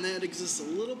on, and that exists a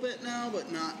little bit now,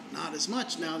 but not as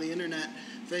much. Now the internet,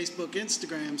 Facebook,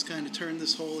 Instagram's kind of turned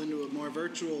this whole into a more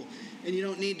virtual. And you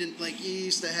don't need to, like, you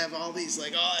used to have all these,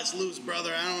 like, oh, that's Lou's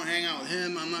brother, I don't hang out with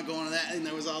him, I'm not going to that. And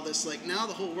there was all this, like, now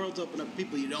the whole world's open up to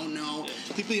people you don't know,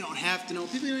 people you don't have to know,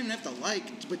 people you don't even have to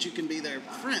like, but you can be their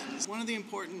friends. One of the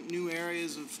important new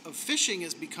areas of fishing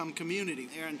has become community.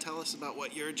 Aaron, tell us about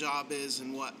what your job is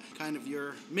and what kind of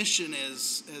your mission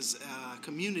is as a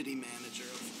community manager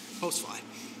of Postfly.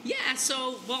 Yeah,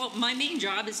 so, my main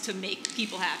job is to make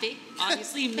people happy.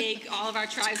 Obviously, make all of our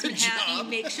tribesmen happy,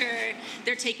 make sure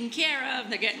they're taken care of,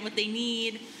 they're getting what they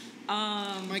need.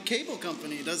 My cable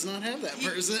company does not have that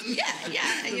person. Yeah.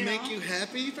 The make you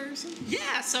happy person?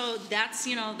 Yeah, so that's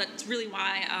really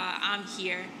why I'm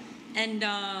here. And,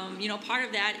 part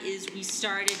of that is we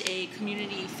started a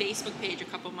community Facebook page a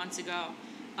couple months ago,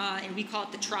 and we call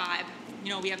it The Tribe.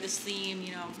 We have this theme,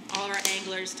 all of our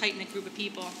anglers, tight-knit group of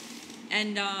people.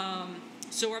 And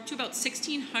so we're up to about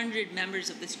 1,600 members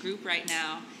of this group right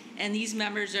now. And these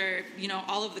members are,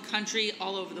 all over the country,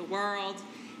 all over the world.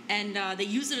 And they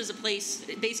use it as a place,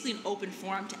 basically an open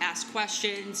forum to ask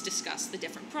questions, discuss the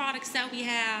different products that we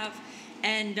have.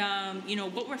 And,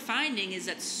 what we're finding is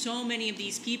that so many of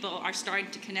these people are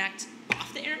starting to connect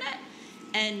off the internet.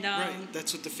 And right,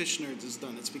 that's what the Fish Nerds has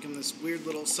done. It's become this weird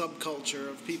little subculture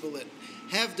of people that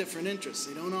have different interests.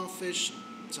 They don't all fish.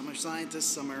 Some are scientists,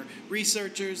 some are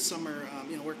researchers, some are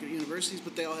work at universities,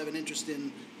 but they all have an interest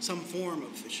in some form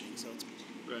of fishing. So it's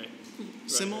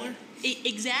similar. Right.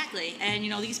 Exactly, and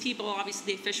these people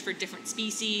obviously they fish for different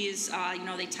species.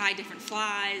 They tie different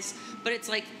flies, but it's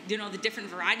like the different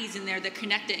varieties in there. They're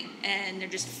connecting and they're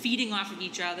just feeding off of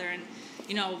each other and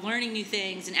learning new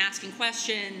things and asking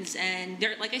questions. And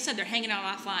they're, like I said, they're hanging out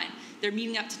offline. They're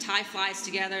meeting up to tie flies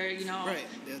together,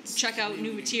 check out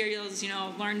new materials,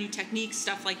 learn new techniques,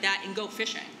 stuff like that, and go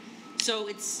fishing. So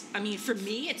for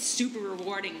me, it's super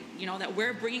rewarding, that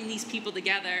we're bringing these people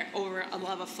together over a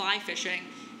love of fly fishing,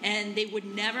 and they would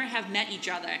never have met each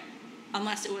other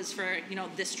unless it was for,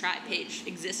 this tribe page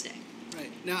existing.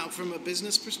 Right. Now, from a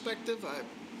business perspective, I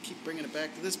keep bringing it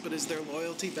back to this, but is there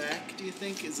loyalty back, do you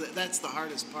think? That's the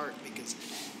hardest part, because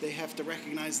they have to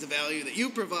recognize the value that you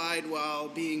provide while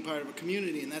being part of a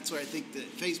community, and that's where I think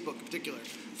that Facebook in particular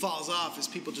falls off, is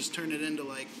people just turn it into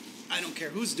like, I don't care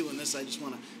who's doing this, I just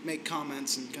want to make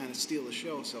comments and kind of steal the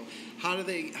show. So how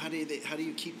do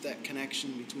you keep that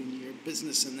connection between your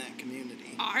business and that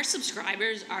community? Our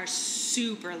subscribers are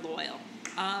super loyal.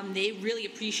 They really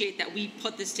appreciate that we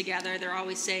put this together. They're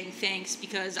always saying thanks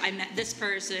because I met this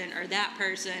person or that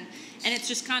person. And it's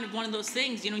just kind of one of those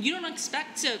things, you don't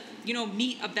expect to,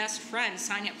 meet a best friend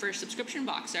signing up for a subscription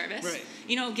box service.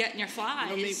 Right. Getting your flies.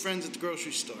 You don't meet friends at the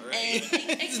grocery store, right?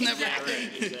 It's never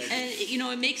happened. And,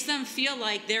 it makes them feel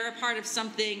like they're a part of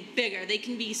something bigger. They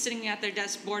can be sitting at their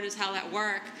desk bored as hell at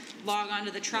work, log on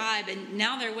to the tribe, and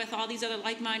now they're with all these other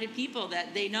like-minded people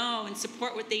that they know and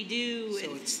support what they do,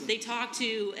 so and they talk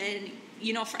to. And,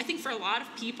 I think for a lot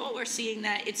of people, we're seeing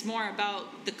that it's more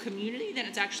about the community than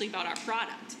it's actually about our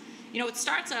product. It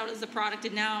starts out as the product,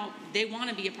 and now they want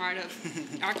to be a part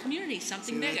of our community,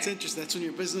 something bigger. That's interesting. That's when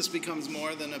your business becomes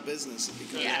more than a business. It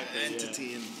becomes an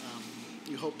entity, and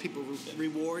you hope people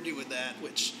reward you with that,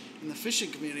 which in the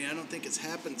fishing community, I don't think it's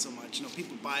happened so much.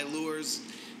 People buy lures,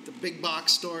 the big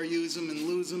box store use them and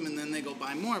lose them, and then they go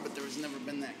buy more, but there has never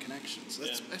been that connection. So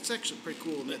that's actually pretty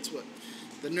cool, and that's what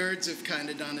the nerds have kind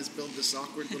of done, is build this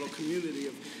awkward little community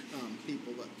of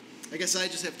people. But I guess I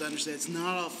just have to understand, it's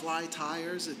not all fly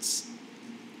tires.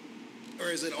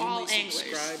 Or is it all only anglers.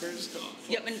 subscribers?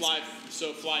 Yep, and Fly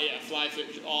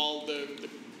fish. All the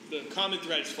common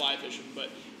thread is fly fishing, but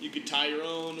you could tie your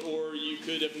own, or you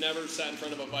could have never sat in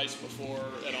front of a vise before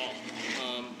at all.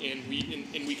 And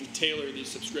we can tailor these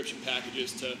subscription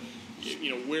packages to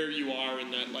where you are in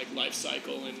that like life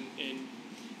cycle, and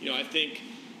I think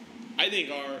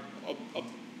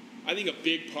a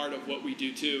big part of what we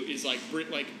do too is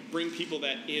bring people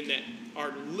that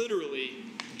are literally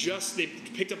just they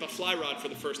picked up a fly rod for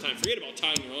the first time. Forget about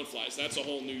tying your own flies; that's a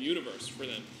whole new universe for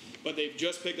them. But they've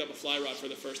just picked up a fly rod for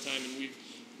the first time, and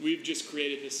we've just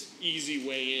created this easy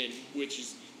way in, which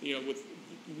is with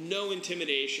no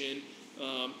intimidation.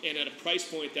 And at a price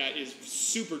point that is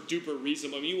super duper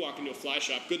reasonable. I mean, you walk into a fly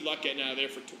shop. Good luck getting out of there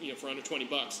for under $20.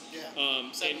 Yeah,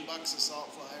 $7 a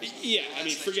salt fly. Yeah, I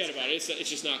mean, forget about it. It's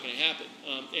just not going to happen.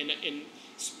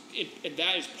 And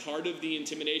that is part of the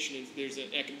intimidation. And there's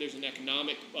an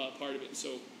economic part of it.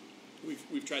 So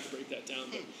we've tried to break that down.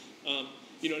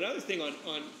 But another thing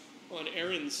on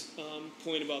Aaron's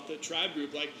point about the tribe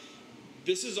group, like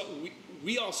this is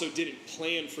we also didn't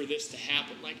plan for this to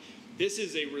happen. Like. This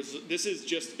is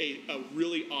just a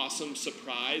really awesome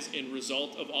surprise and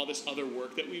result of all this other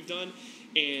work that we've done,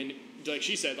 and like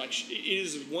she said, it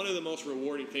is one of the most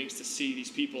rewarding things to see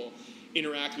these people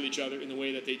interact with each other in the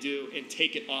way that they do and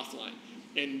take it offline.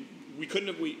 And we couldn't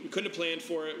have planned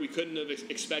for it, we couldn't have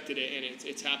expected it, and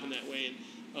it's happened that way.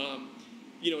 And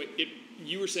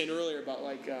you were saying earlier about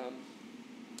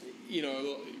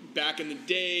back in the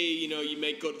day, you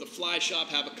may go to the fly shop,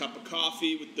 have a cup of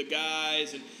coffee with the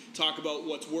guys, and talk about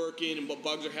what's working and what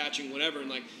bugs are hatching, whatever. And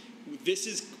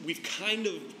we've kind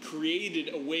of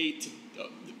created a way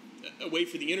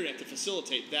for the internet to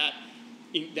facilitate that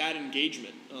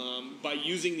engagement by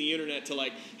using the internet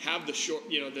to have the short,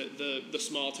 the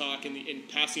small talk and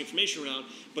pass the information around,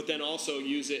 but then also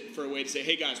use it for a way to say,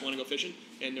 hey guys, want to go fishing?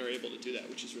 And they're able to do that,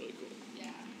 which is really cool.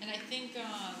 Yeah, and I think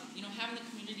having the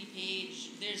community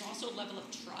page, there's also a level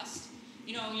of trust.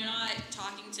 You're not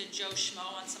talking to Joe Schmo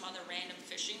on some other random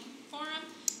fishing forum.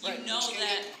 You know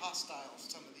that hostile.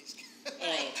 Some of these,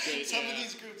 great, some of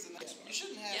these groups, and you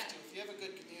shouldn't have to. If you have a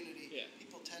good community,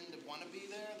 people tend to want to be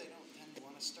there. They don't tend to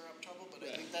want to stir up trouble. But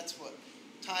I think that's what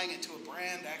tying it to a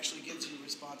brand actually gives you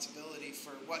responsibility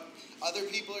for what other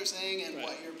people are saying and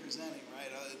what you're presenting,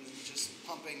 right? Other than just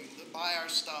buy our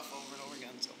stuff over and over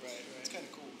again. So it's kind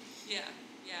of cool. Yeah.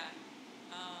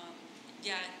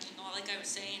 Like I was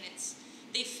saying,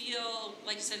 they feel,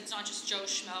 like you said, it's not just Joe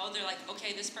Schmo. They're like,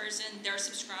 okay, this person, they're a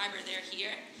subscriber, they're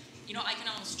here. I can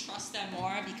almost trust them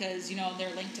more because,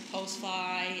 they're linked to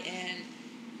Postfly and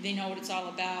they know what it's all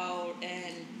about.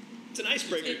 And it's an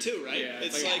icebreaker too, right? Yeah,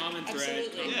 it's like a common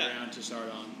thread, common ground to start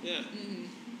on. Yeah. Mm-hmm.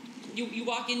 You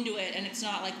walk into it and it's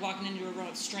not like walking into a room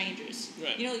of strangers.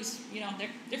 Right.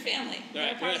 They're family.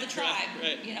 They're part of the tribe.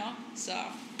 Right.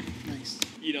 Nice.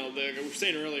 We were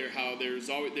saying earlier how there's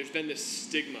been this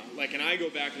stigma. And I go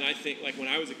back and I think when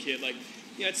I was a kid,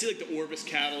 I'd see the Orvis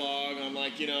catalog on my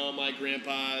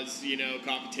grandpa's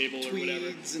coffee table or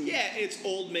whatever. It's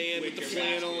old man with the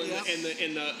flannel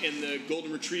and the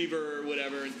golden retriever or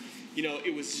whatever. And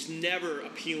it was just never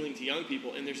appealing to young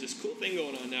people. And there's this cool thing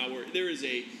going on now where there is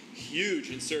a huge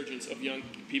insurgence of young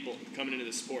people coming into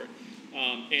the sport.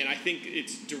 And I think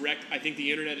it's direct. I think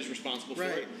the internet is responsible for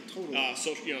it. Totally.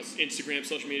 Instagram,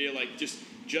 social media,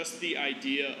 just the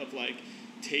idea of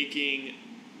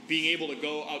being able to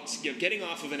go out, getting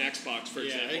off of an Xbox, for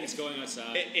example. I think it's going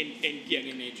outside and being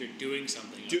in nature, doing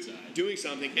something outside. Doing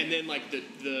something, and then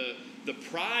the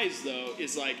prize though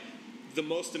is the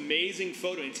most amazing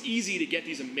photo. It's easy to get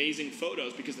these amazing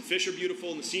photos because the fish are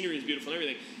beautiful and the scenery is beautiful and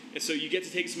everything. And so you get to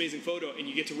take this amazing photo and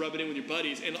you get to rub it in with your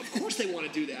buddies. And of course they want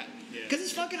to do that because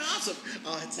it's fucking awesome.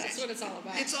 That's what it's all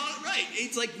about. It's all right.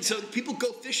 It's so people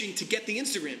go fishing to get the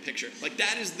Instagram picture.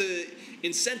 That is the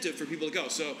incentive for people to go.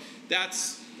 So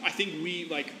I think we've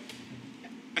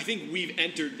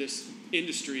entered this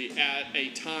industry at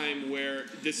a time where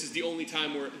this is the only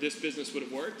time where this business would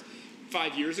have worked.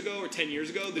 5 years ago or 10 years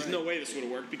ago, there's no way this would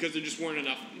have worked because there just weren't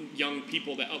enough young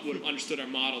people that would have understood our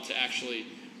model to actually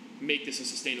make this a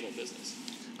sustainable business.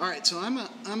 All right, so I'm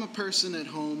a person at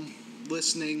home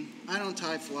listening. I don't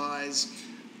tie flies.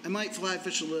 I might fly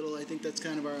fish a little. I think that's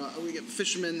kind of we get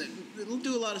fishermen that will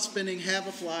do a lot of spinning, have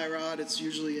a fly rod. It's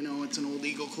usually, it's an old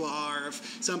eagle claw or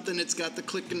something that's got the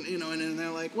click and, and they're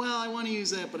like, well, I want to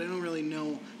use that, but I don't really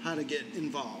know how to get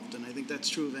involved. And I think that's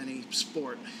true of any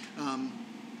sport.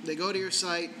 They go to your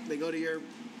site, they go to your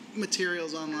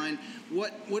materials online.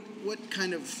 What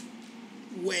kind of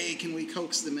way can we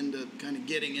coax them into kind of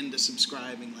getting into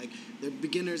subscribing? Like, they're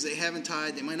beginners, they haven't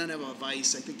tied, they might not have a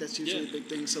vice. I think that's usually a big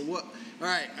thing. So all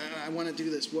right, I want to do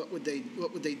this. What would they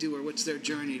do, or what's their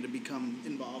journey to become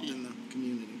involved in the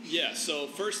community? Yeah, so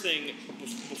first thing,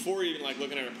 before even like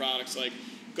looking at our products, like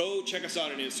go check us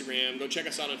out on Instagram, go check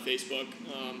us out on Facebook.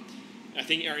 I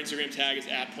think our Instagram tag is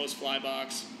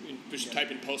 @PostflyBox. Just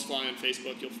type in Postfly on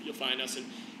Facebook, you'll find us,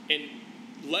 and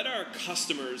let our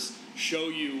customers show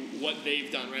you what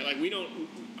they've done, right? Like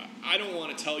I don't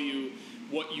want to tell you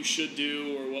what you should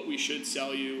do or what we should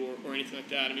sell you or anything like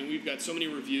that. I mean, we've got so many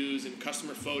reviews and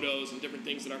customer photos and different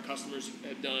things that our customers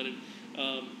have done,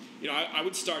 and I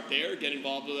would start there, get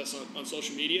involved with us on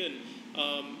social media,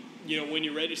 and when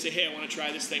you're ready to say, hey, I want to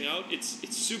try this thing out, it's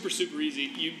super, super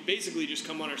easy. You basically just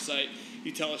come on our site,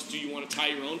 you tell us, do you want to tie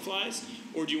your own flies,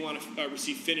 or do you want to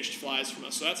receive finished flies from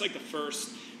us? So that's like the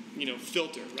first,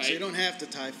 filter, right? So you don't have to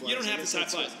tie flies. You don't have to tie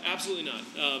flies. Absolutely not.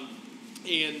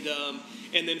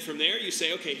 And then from there, you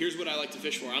say, okay, here's what I like to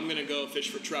fish for. I'm going to go fish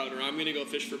for trout, or I'm going to go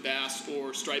fish for bass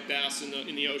or striped bass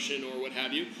in the ocean or what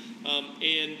have you.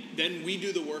 And then we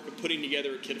do the work of putting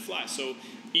together a kit of flies. So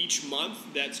each month,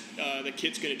 the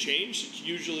kit's going to change. It's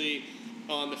usually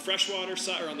on the freshwater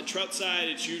side, or on the trout side,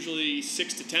 it's usually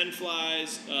 6 to 10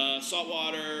 flies.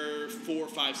 Saltwater, 4,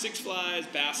 5, 6 flies.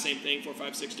 Bass, same thing, 4,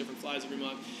 5, 6 different flies every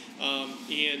month.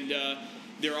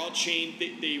 They're all chained.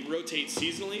 They rotate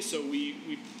seasonally, so we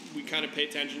kind of pay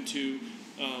attention to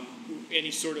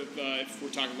any sort of, if we're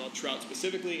talking about trout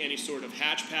specifically, any sort of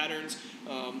hatch patterns,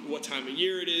 what time of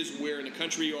year it is, where in the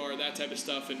country you are, that type of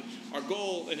stuff. And our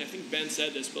goal, and I think Ben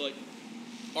said this, but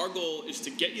our goal is to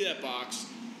get you that box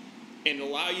and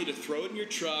allow you to throw it in your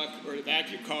truck or the back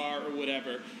of your car or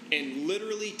whatever, and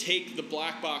literally take the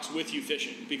black box with you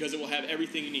fishing, because it will have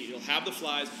everything you need. It'll have the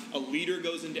flies. A leader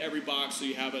goes into every box, so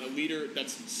you have a leader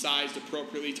that's sized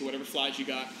appropriately to whatever flies you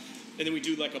got. And then we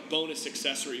do like a bonus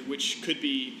accessory, which could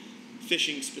be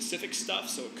fishing specific stuff.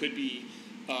 So it could be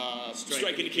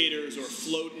strike indicators or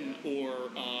floating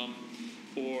or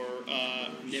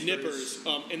nippers.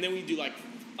 And then we do like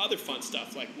other fun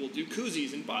stuff, like we'll do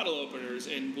koozies and bottle openers,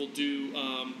 and we'll do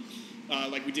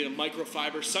like we did a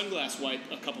microfiber sunglass wipe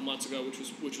a couple months ago, which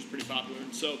was pretty popular.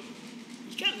 And so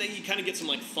you kind of get some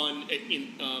like fun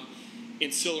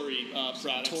ancillary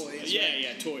products. Toys.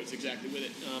 Toys exactly with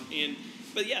it.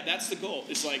 But yeah, that's the goal.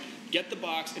 Is like get the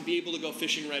box and be able to go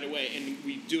fishing right away. And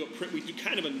we do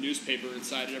kind of a newspaper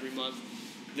inside it every month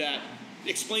that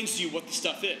explains to you what the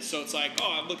stuff is. So it's like,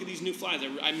 oh, look at these new flies.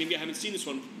 Maybe I haven't seen this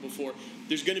one before.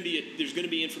 There's going to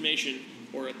be information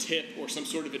or a tip or some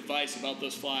sort of advice about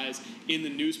those flies in the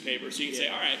newspaper. So you can say,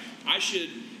 all right, I should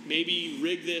maybe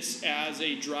rig this as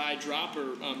a dry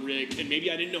dropper rig, and maybe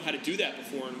I didn't know how to do that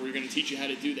before, and we're going to teach you how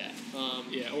to do that.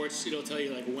 Or it'll tell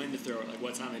you like when to throw it, like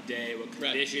what time of day, what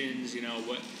conditions,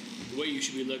 what you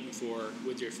should be looking for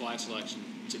with your fly selection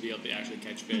to be able to actually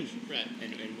catch fish. Right.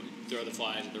 And throw the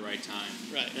flies at the right time.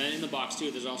 Right. And then in the box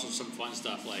too, there's also some fun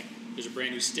stuff, like there's a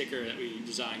brand new sticker that we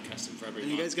designed custom for every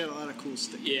month. You guys got a lot of cool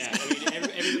stickers. Yeah,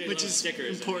 everybody which is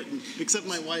stickers. important. Except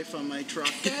my wife on my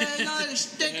truck. Not a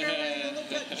sticker.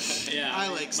 Yeah, I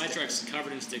like my stickers. truck's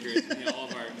covered in stickers. All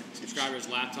of our subscribers'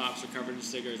 laptops are covered in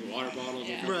stickers. Water bottles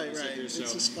are covered in stickers. It's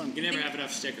so just fun. you can never have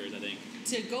enough stickers, I think.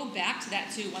 To go back to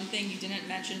that too, one thing you didn't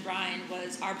mention, Brian,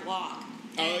 was our blog.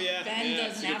 Oh, yeah. Ben Yeah,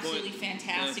 does an absolutely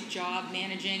fantastic job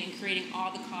managing and creating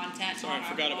all the content Sorry, on I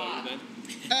our forgot blog. about you,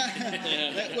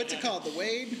 Ben. What's it called? The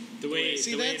Wade? The Wade.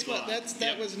 See, the that's Wade what blog.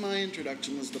 that was my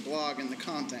introduction, was the blog and the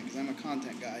content, because I'm a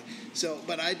content guy. So,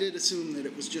 but I did assume that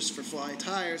it was just for fly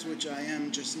tires, which I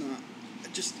am just not,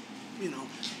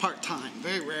 part time.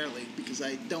 Very rarely, because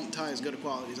I don't tie as good a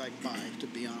quality as I buy, to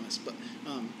be honest. But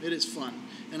it is fun,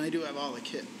 and I do have all the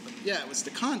kit. But yeah, it was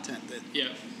the content that. Yeah.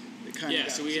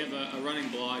 So we got have a running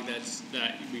blog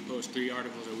that we post 3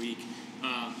 articles a week.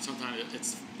 Sometimes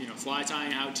it's fly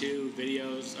tying how-to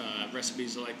videos,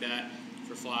 recipes like that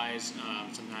for flies.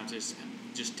 Sometimes it's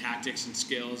just tactics and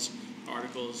skills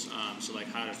articles. So like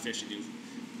how to fish a new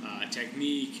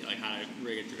technique, like how to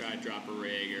rig a dropper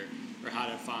rig, or how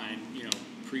to find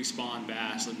pre-spawn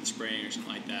bass in the spring or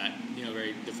something like that.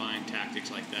 Very defined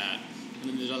tactics like that.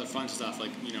 And then there's other fun stuff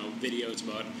like videos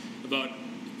about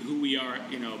who we are,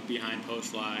 behind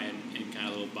Postfly and kind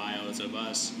of little bios of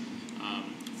us.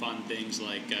 Fun things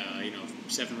like,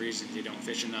 7 reasons you don't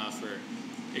fish enough, or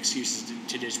excuses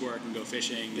to ditch work and go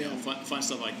fishing. Fun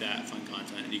stuff like that, fun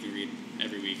content that you can read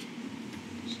every week.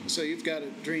 So you've got a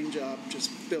dream job,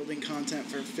 just building content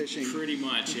for fishing. Pretty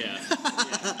much, yeah.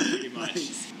 Pretty much.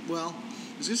 Nice. Well,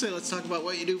 was gonna say let's talk about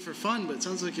what you do for fun, but it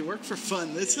sounds like you work for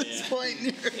fun. That's this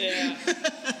point. Yeah.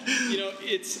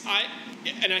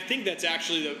 And I think that's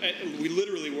actually we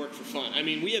literally work for fun. I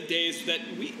mean, we have days that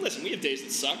we have days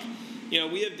that suck. We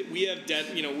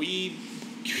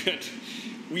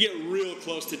get real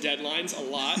close to deadlines a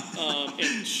lot,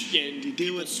 and do you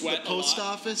deal with sweat the post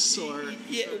office or?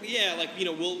 We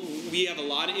have a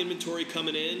lot of inventory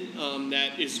coming in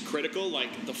that is critical,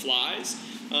 like the flies.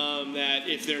 That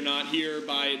if they're not here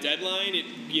by a deadline,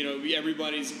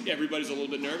 everybody's a little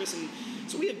bit nervous, and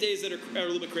so we have days that are a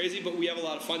little bit crazy, but we have a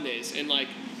lot of fun days, and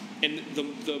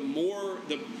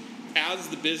as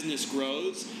the business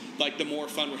grows, like the more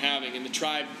fun we're having, and the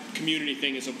tribe community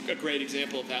thing is a great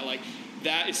example of that. Like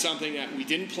that is something that we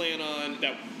didn't plan on.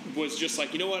 That was just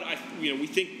like, we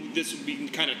think this would be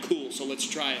kind of cool, so let's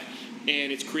try it.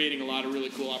 And it's creating a lot of really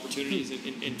cool opportunities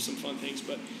and some fun things.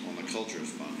 But the culture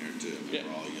is fun here too. We're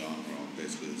all young. We're all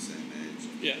basically the same age.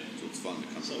 Yeah. So it's fun to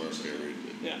come to work every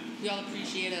day. Yeah. We all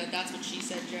appreciate it. That's what she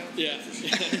said, Joe. Yeah.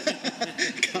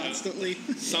 Constantly.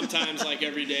 Sometimes, like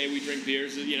every day, we drink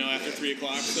beers. After 3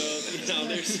 o'clock. So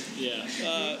there's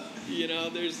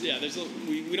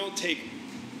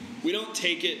we don't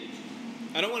take it.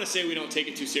 I don't want to say we don't take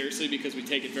it too seriously because we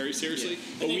take it very seriously,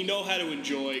 but we know how to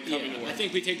enjoy coming to work. I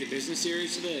think we take the business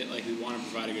seriously. Like we want to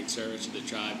provide a good service to the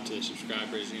tribe, to the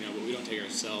subscribers, but we don't take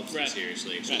ourselves too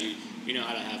seriously. So we know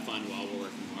how to have fun while we're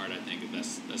working hard. I think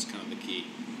that's kind of the key,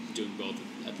 doing both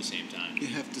at the same time. You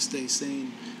have to stay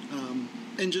sane.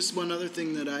 And just one other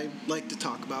thing that I like to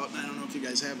talk about, and I don't know if you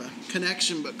guys have a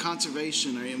connection, but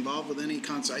conservation. Are you involved with any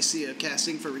I see a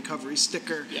Casting for Recovery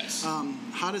sticker. Yes.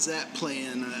 How does that play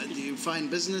in? Do you find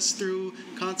business through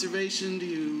conservation? Do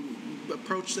you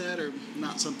approach that, or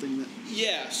not something that?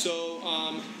 Yeah, so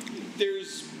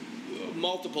there's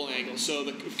multiple angles. So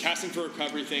the Casting for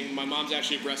Recovery thing, my mom's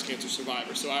actually a breast cancer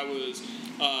survivor. So I was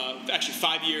actually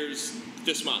 5 years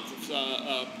this month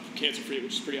cancer-free,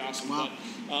 which is pretty awesome. Wow. But,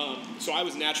 so I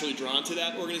was naturally drawn to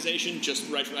that organization. Just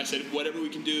right from I said, whatever we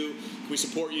can do, can we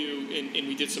support you? And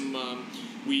we did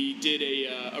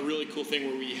a really cool thing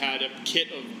where we had a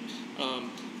kit of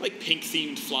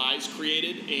pink-themed flies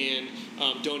created and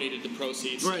donated the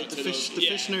proceeds. Right, to the those.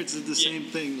 fish nerds did the same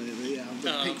thing lately. Yeah,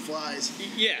 the pink flies.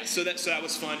 Yeah, so that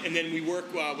was fun. And then we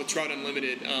work with Trout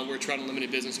Unlimited. We're a Trout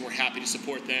Unlimited business, and we're happy to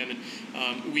support them.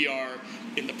 And we are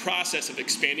in the process of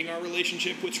expanding our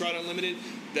relationship with Trout Unlimited.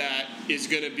 That is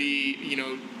going to be,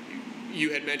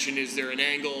 you had mentioned, is there an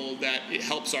angle that it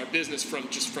helps our business from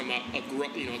a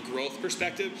growth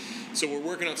perspective? So we're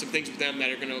working on some things with them that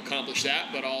are going to accomplish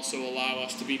that, but also allow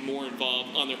us to be more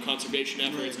involved on their conservation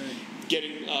efforts,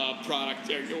 getting product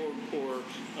or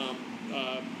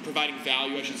providing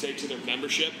value, I should say, to their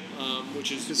membership,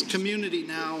 because community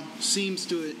now seems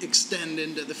to extend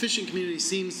into the fishing community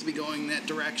seems to be going that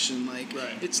direction.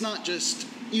 It's not just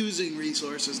using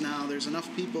resources now. There's enough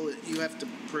people that you have to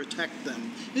protect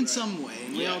them in some way.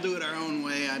 And we all do it our own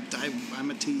way.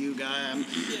 I'm a TU guy.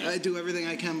 I do everything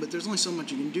I can, but there's only so much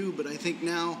you can do. But I think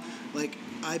now,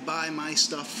 I buy my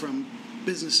stuff from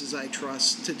businesses I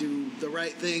trust to do the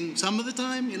right thing some of the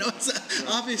time.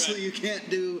 Obviously you can't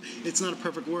do, it's not a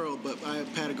perfect world, but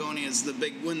Patagonia is the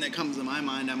big one that comes to my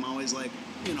mind. I'm always like,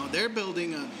 they're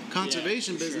building a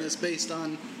conservation business based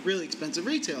on really expensive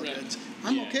retail goods.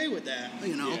 I'm okay with that,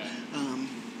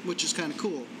 which is kind of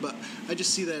cool. But I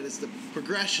just see that as the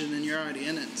progression, and you're already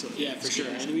in it. So yeah, for sure.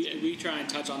 And we try and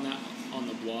touch on that on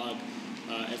the blog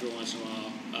every once in a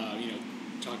while.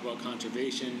 Talk about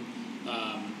conservation.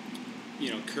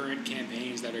 Current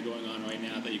campaigns that are going on right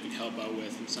now that you can help out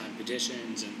with and sign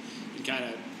petitions and kind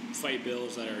of fight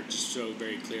bills that are just so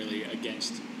very clearly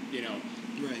against,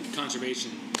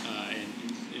 conservation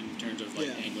in terms of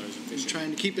anglers and fishing. I'm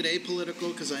trying to keep it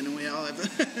apolitical because I know we all have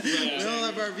we all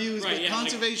have our views, but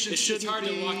conservation shouldn't be. It's hard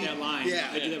to walk that line.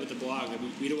 Yeah. I do that with the blog.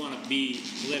 We don't want to be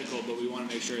political, but we want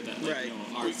to make sure that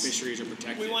our fisheries are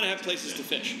protected. We want to have places to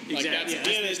fish. Exactly. That's at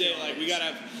the end of the day, we got to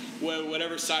have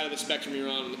whatever side of the spectrum you're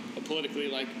on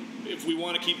politically. If we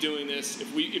want to keep doing this,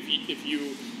 if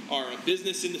you are a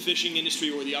business in the fishing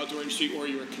industry or the outdoor industry, or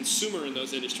you're a consumer in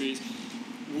those industries,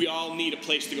 we all need a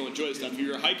place to go enjoy the stuff. If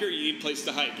you're a hiker, you need a place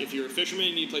to hike. If you're a fisherman,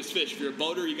 you need a place to fish. If you're a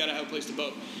boater, you got to have a place to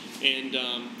boat. And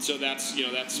so that's.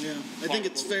 Yeah, I think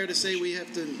it's fair to say we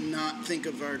have to not think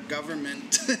of our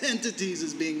government entities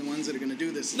as being the ones that are going to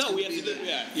do this. We have to.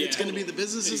 It's going to be the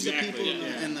businesses, the people,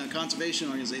 and the conservation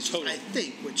organizations. Totally. I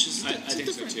think, which is a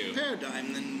different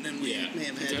paradigm than we may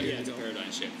have had. It's a paradigm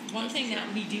shift. One thing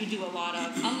that we do a lot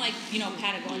of, unlike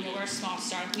Patagonia, we're a small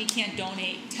startup. We can't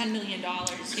donate $10 million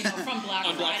from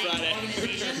BlackRock Black providing to Friday.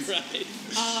 organizations, Right.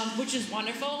 which is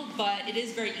wonderful. But it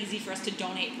is very easy for us to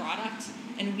donate product,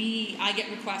 and I get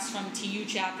requests from TU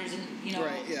chapters, and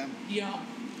Right, yeah.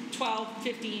 12,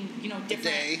 15, different. A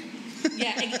day.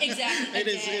 Yeah, exactly. It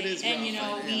is and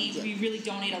rough, we really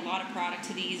donate a lot of product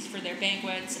to these for their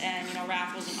banquets and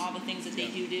raffles and all the things that they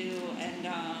do, and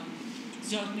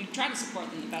so we try to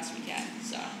support them the best we can.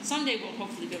 So someday we'll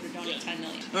hopefully be able to donate 10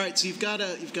 million. All right, so you've got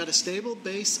a stable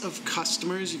base of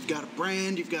customers, you've got a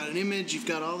brand, you've got an image, you've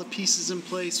got all the pieces in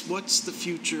place. What's the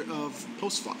future of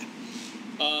Postfly?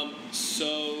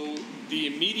 So the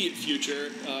immediate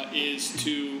future is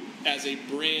to, as a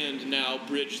brand now,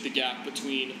 bridge the gap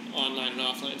between online and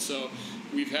offline. So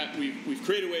we've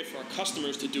created a way for our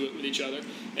customers to do it with each other,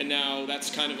 and now that's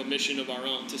kind of a mission of our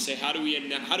own to say how do we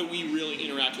really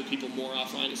interact with people more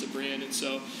offline as a brand. And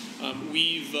so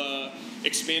we've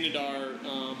expanded our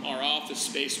office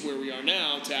space where we are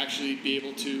now to actually be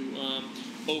able to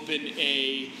open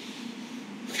a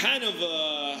kind of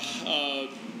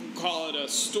call it a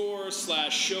store /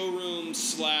 showroom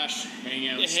 /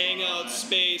 hangout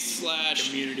space /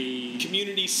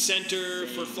 community center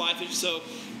for fly fishing. So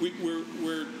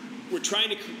we're trying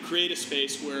to create a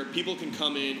space where people can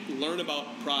come in, learn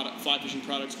about fly fishing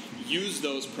products, use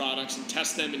those products and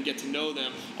test them and get to know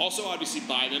them. Also, obviously,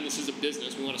 buy them. This is a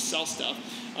business. We want to sell stuff,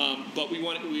 but we're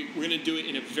going to do it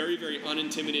in a very, very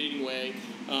unintimidating way,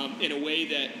 in a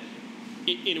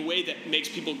way that makes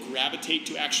people gravitate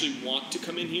to actually want to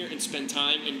come in here and spend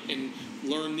time and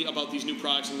learn about these new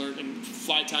products and learn and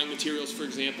fly tying materials, for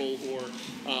example, or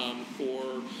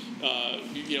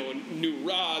new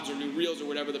rods or new reels or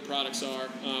whatever the products are.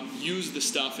 Use the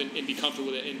stuff and be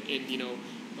comfortable with it, and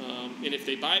if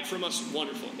they buy it from us,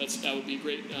 wonderful. That would be a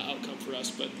great outcome for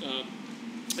us. But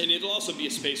and it'll also be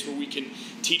a space where we can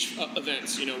teach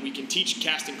events. We can teach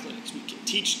casting clinics. We can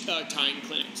teach tying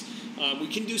clinics. We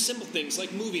can do simple things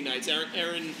like movie nights.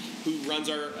 Aaron, who runs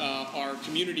our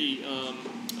community,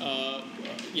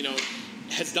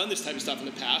 has done this type of stuff in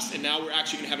the past, and now we're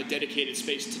actually going to have a dedicated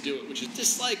space to do it, which is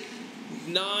just like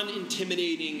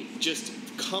non-intimidating, just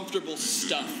comfortable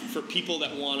stuff for people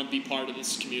that want to be part of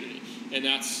this community. And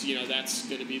that's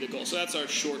going to be the goal. So that's our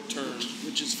short term.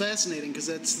 Which is fascinating because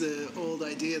that's the old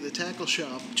idea of the tackle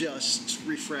shop just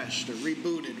refreshed or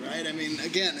rebooted, right? I mean,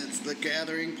 again, it's the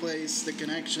gathering place, the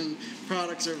connection,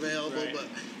 products are available, right. But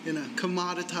in a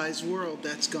commoditized world,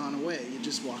 that's gone away. You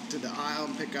just walk to the aisle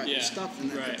and pick out your stuff,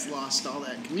 and then it's lost all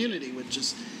that community, which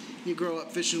is, you grow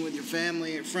up fishing with your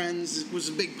family, your friends. It was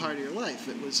a big part of your life.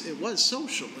 It was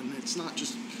social, and it's not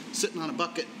just sitting on a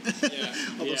bucket.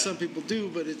 Although some people do,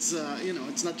 but it's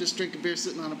it's not just drinking beer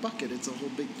sitting on a bucket. It's a whole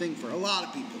big thing for a lot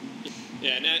of people.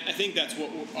 Yeah, and I think that's what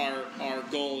our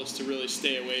goal is, to really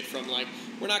stay away from. Like,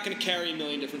 we're not going to carry a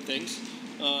million different things.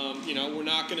 We're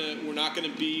not gonna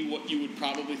be what you would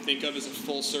probably think of as a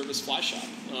full service fly shop.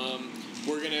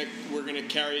 We're gonna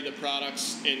carry the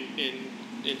products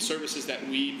and services that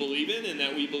we believe in and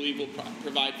that we believe will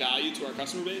provide value to our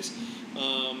customer base,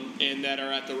 and that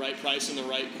are at the right price and the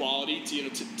right quality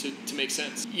to make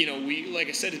sense. We, like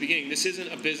I said at the beginning, this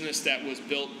isn't a business that was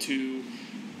built to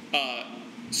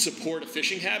support a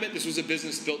fishing habit. This was a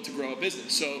business built to grow a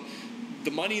business. So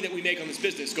the money that we make on this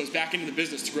business goes back into the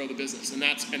business to grow the business, and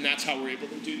that's how we're able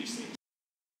to do these things.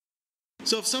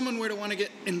 So if someone were to want to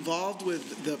get involved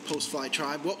with the Postfly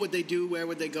tribe, what would they do? Where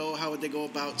would they go? How would they go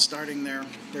about starting their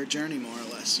journey, more or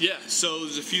less? Yeah, so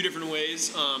there's a few different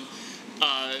ways.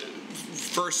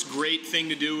 First great thing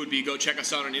to do would be go check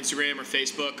us out on Instagram or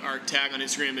Facebook. Our tag on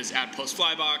Instagram is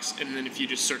 @PostflyBox, and then if you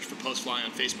just search for Postfly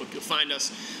on Facebook, you'll find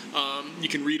us. You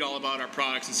can read all about our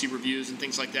products and see reviews and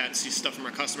things like that and see stuff from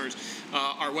our customers.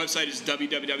 Our website is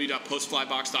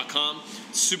www.postflybox.com.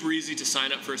 Super easy to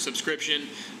sign up for a subscription.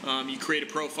 You create a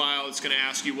profile. It's going to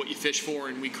ask you what you fish for,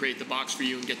 and we create the box for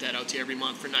you and get that out to you every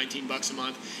month for $19 a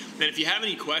month. And if you have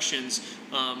any questions,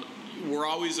 we're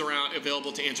always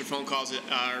available to answer phone calls.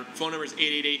 Our phone number is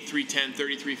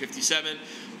 888-310-3357.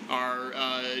 Our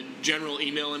general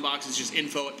email inbox is just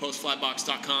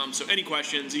info@postflybox.com. So any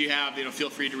questions you have, feel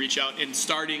free to reach out. And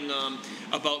starting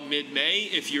about mid-May,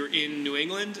 if you're in New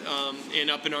England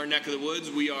and up in our neck of the woods,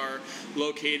 we are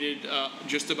located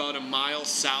just about a mile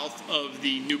south of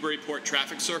the Newburyport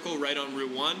traffic circle, right on Route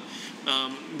 1.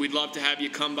 We'd love to have you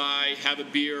come by, have a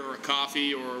beer or a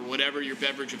coffee or whatever your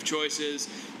beverage of choice is,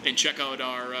 and check out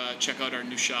our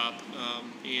new shop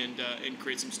and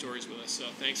create some stories with us. So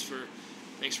thanks for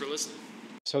listening.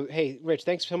 So hey, Rich,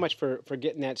 thanks so much for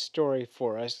getting that story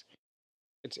for us.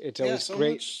 It's always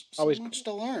great. So much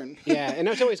to learn. Yeah, and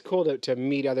it's always cool to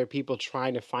meet other people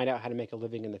trying to find out how to make a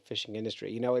living in the fishing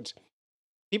industry. It's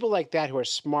people like that who are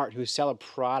smart, who sell a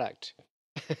product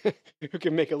who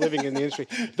can make a living in the industry.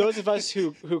 Those of us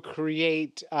who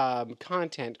create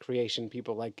content creation,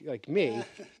 people like me,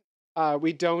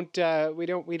 we don't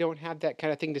have that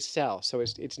kind of thing to sell. So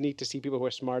it's neat to see people who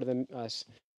are smarter than us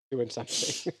doing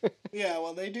something. Yeah,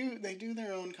 well, they do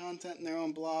their own content and their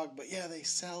own blog, but yeah, they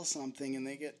sell something and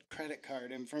they get credit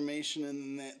card information,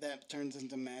 and that turns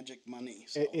into magic money.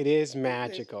 So It is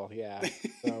magical, yeah.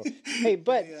 So hey,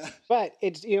 but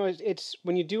it's it's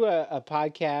when you do a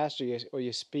podcast or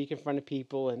you speak in front of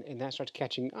people and that starts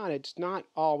catching on, it's not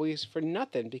always for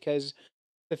nothing, because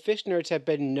the fish nerds have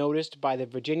been noticed by the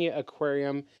Virginia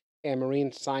Aquarium and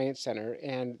Marine Science Center,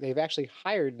 and they've actually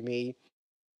hired me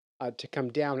to come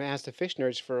down as the fish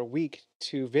nerds for a week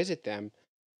to visit them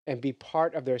and be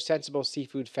part of their Sensible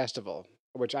Seafood Festival,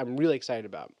 which I'm really excited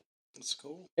about. That's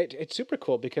cool. It's super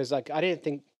cool because like I didn't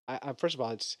think. First of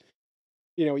all, it's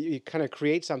you kind of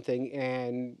create something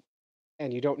and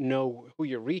you don't know who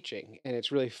you're reaching, and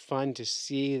it's really fun to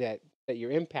see that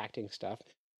you're impacting stuff.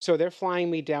 So they're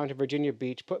flying me down to Virginia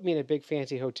Beach, put me in a big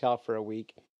fancy hotel for a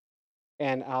week,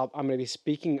 and I'm going to be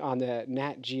speaking on the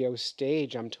Nat Geo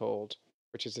stage, I'm told,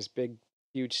 which is this big,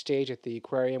 huge stage at the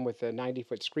aquarium with a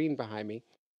 90-foot screen behind me.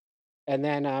 And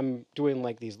then I'm doing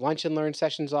like these lunch and learn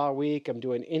sessions all week. I'm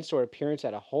doing in-store appearance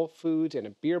at a Whole Foods and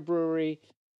a beer brewery.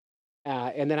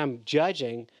 And then I'm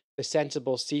judging the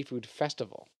Sensible Seafood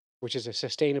Festival, which is a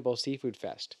sustainable seafood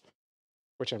fest,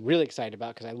 which I'm really excited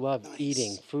about because I love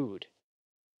eating food.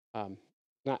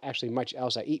 Not actually much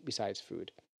else I eat besides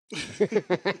food.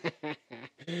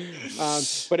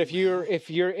 But if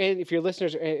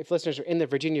listeners are in the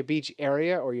Virginia Beach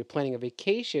area or you're planning a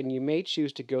vacation, you may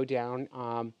choose to go down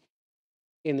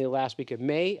in the last week of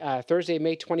May. Thursday,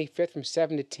 May 25th from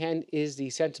 7 to 10 is the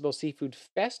Sensible Seafood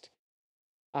Fest.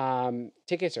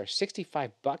 Tickets are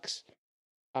 $65.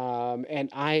 And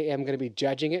I am going to be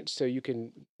judging it. So you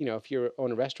can, if you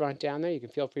own a restaurant down there, you can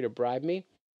feel free to bribe me,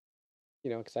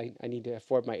 because I need to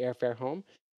afford my airfare home.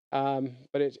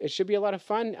 But it should be a lot of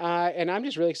fun. And I'm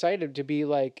just really excited to be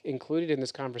like included in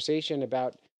this conversation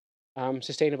about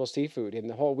sustainable seafood. And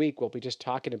the whole week we'll be just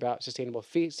talking about sustainable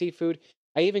seafood.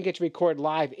 I even get to record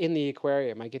live in the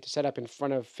aquarium. I get to set up in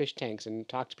front of fish tanks and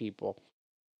talk to people,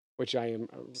 which I am.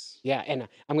 Yeah, and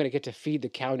I'm going to get to feed the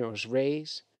cow nose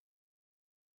rays.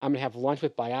 I'm going to have lunch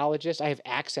with biologists. I have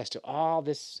access to all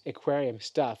this aquarium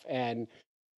stuff, and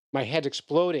my head's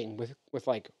exploding with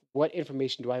like, what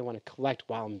information do I want to collect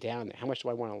while I'm down there? How much do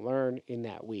I want to learn in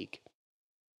that week?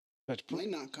 But might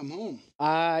not come home.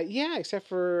 Yeah, except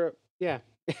for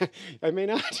I may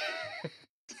not.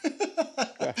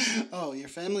 Oh, your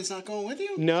family's not going with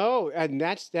you? No, and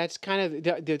that's kind of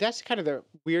the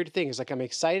weird thing. Is like I'm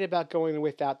excited about going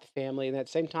without the family, and at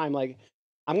the same time, like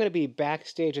I'm going to be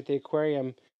backstage at the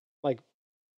aquarium, like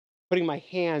putting my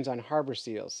hands on harbor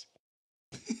seals.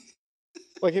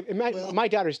 Like my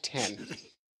daughter's 10.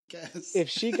 Guess. If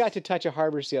she got to touch a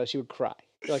harbor seal, she would cry.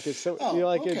 Like it's so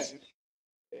okay.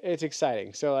 it's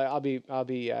exciting. So I'll be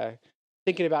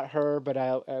thinking about her,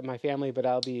 but my family, but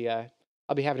I'll be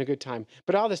having a good time.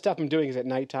 But all the stuff I'm doing is at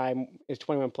nighttime. It's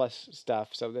 21 plus stuff,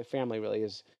 so the family really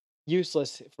is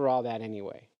useless for all that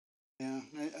anyway. Yeah,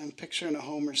 I'm picturing a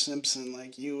Homer Simpson,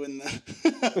 like you and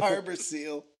the harbor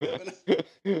seal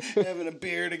having a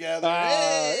beer together.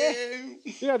 Hey!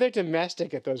 They're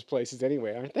domestic at those places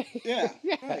anyway, aren't they? Yeah,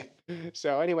 yeah. Right.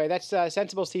 So anyway, that's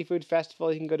Sensible Seafood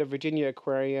Festival. You can go to Virginia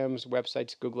Aquarium's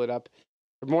website, Google it up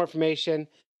for more information.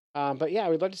 But yeah,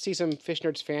 we'd love to see some Fish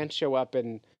Nerds fans show up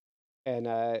and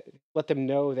let them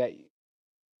know that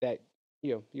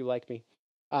you like me.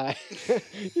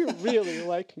 You really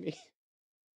like me.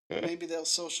 Maybe they'll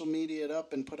social media it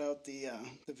up and put out the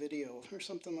video or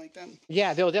something like that.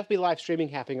 Yeah, there'll definitely be live streaming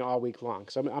happening all week long.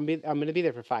 So I'm going to be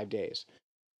there for 5 days.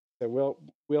 So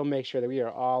we'll make sure that we are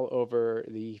all over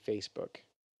the Facebook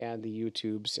and the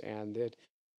YouTubes and the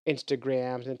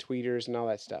Instagrams and Tweeters and all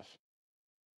that stuff.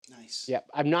 Nice. Yep,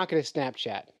 I'm not going to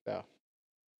Snapchat though.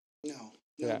 No,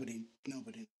 nobody knows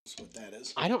what that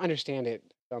is. I don't understand it,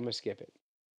 so I'm going to skip it.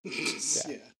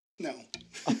 No.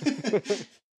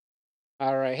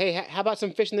 All right. Hey, how about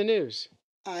some fish in the news?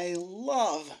 I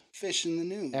love fish in the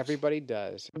news. Everybody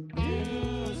does.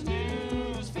 News,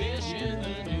 fish in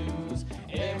the news.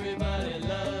 Everybody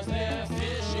loves their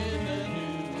fish in the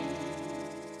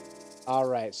news. All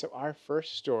right. So our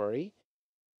first story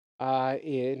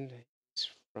and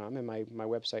my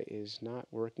website is not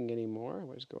working anymore.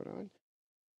 What is going on?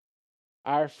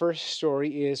 Our first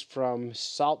story is from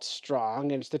Salt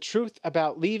Strong, and it's the truth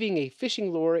about leaving a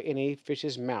fishing lure in a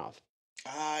fish's mouth.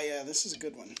 Yeah, this is a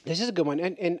good one. This is a good one,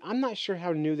 and I'm not sure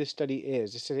how new this study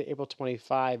is. This is April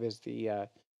 25 is the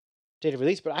date of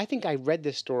release, but I think I read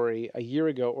this story a year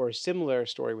ago, or a similar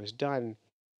story was done.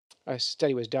 A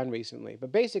study was done recently.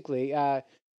 But basically,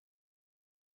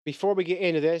 before we get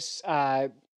into this,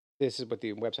 this is what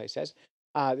the website says.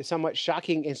 The somewhat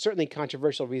shocking and certainly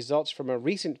controversial results from a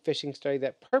recent fishing study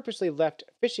that purposely left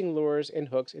fishing lures and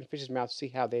hooks in fish's mouths to see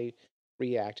how they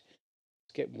react.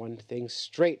 Let's get one thing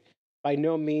straight. By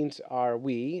no means are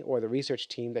we, or the research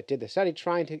team that did the study,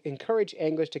 trying to encourage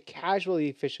anglers to casually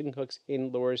leave fishing hooks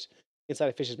in lures inside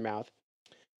a fish's mouth.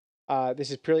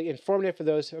 This is purely informative for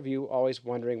those of you always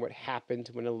wondering what happens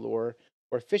when a lure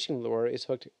or fishing lure is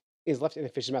left in a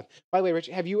fish's mouth. By the way, Rich,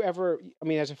 have you ever? I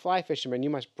mean, as a fly fisherman, you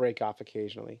must break off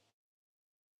occasionally.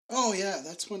 Oh yeah,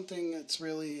 that's one thing that's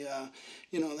really,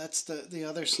 that's the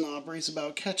other snobberies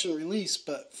about catch and release.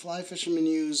 But fly fishermen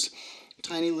use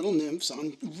tiny little nymphs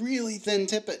on really thin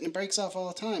tippet, and it breaks off all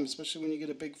the time, especially when you get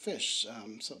a big fish.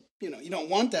 So you don't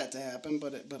want that to happen,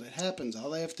 but it happens. All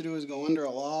they have to do is go under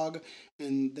a log,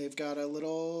 and they've got a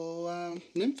little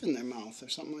nymph in their mouth or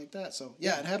something like that. So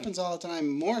yeah, it happens all the time,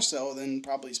 more so than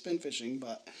probably spin fishing,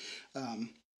 but.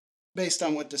 Based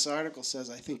on what this article says,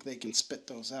 I think they can spit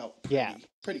those out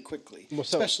pretty quickly, Well,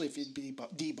 especially if you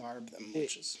debarb them,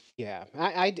 which is... Yeah,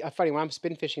 I funny when I'm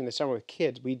spin fishing in the summer with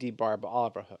kids, we debarb all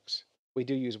of our hooks. We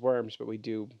do use worms, but I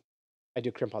do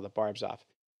crimp all the barbs off.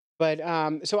 But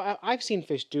so I've seen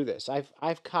fish do this.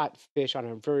 I've caught fish on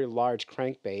a very large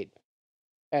crankbait,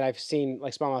 and I've seen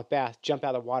like smallmouth bass jump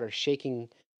out of the water, shaking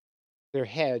their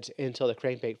heads until the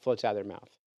crankbait floats out of their mouth.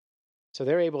 So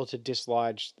they're able to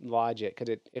lodge it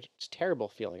because it's a terrible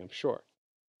feeling, I'm sure.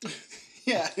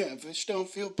 yeah, fish don't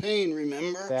feel pain,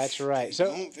 remember? That's right. They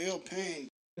don't feel pain.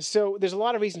 So there's a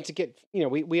lot of reasons to get,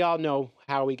 we all know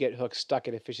how we get hooks stuck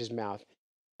in a fish's mouth.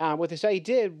 What the study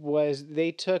did was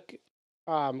they took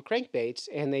crankbaits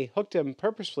and they hooked them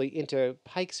purposefully into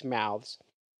pikes' mouths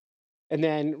and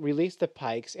then released the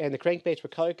pikes, and the crankbaits were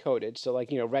color-coded. So,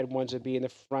 red ones would be in the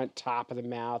front top of the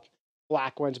mouth,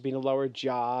 black ones being the lower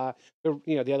jaw,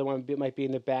 the other one might be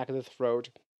in the back of the throat.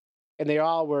 And they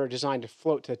all were designed to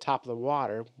float to the top of the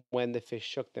water when the fish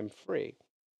shook them free.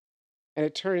 And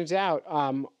it turns out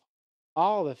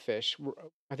all the fish,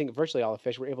 I think virtually all the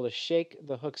fish, were able to shake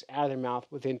the hooks out of their mouth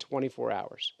within 24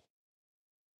 hours.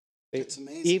 That's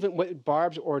amazing. Even with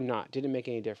barbs or not, didn't make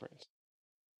any difference.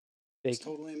 It's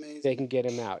totally amazing. They can get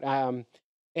them out.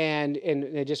 And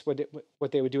they just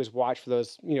what they would do is watch for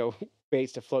those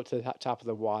baits to float to the top of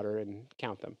the water and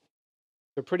count them.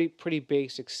 So pretty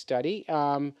basic study.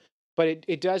 But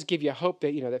it does give you hope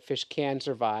that that fish can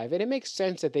survive, and it makes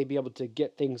sense that they'd be able to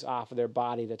get things off of their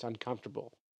body that's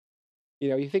uncomfortable.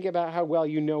 You think about how well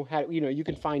how you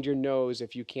can find your nose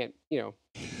if you can't if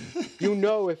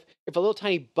a little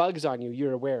tiny bug's on you,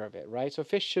 you're aware of it, right? So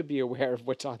fish should be aware of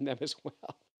what's on them as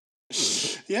well.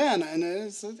 Yeah, and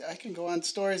I can go on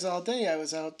stories all day. I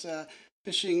was out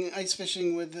ice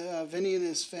fishing with Vinny and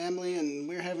his family, and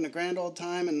we were having a grand old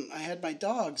time, and I had my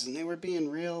dogs, and they were being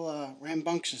real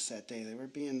rambunctious that day. They were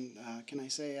being, can I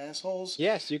say assholes?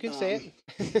 Yes, you can say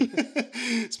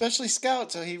it. Especially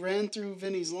Scout. So he ran through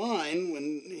Vinny's line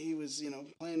when he was,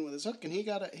 playing with his hook, and he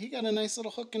got a nice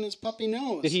little hook in his puppy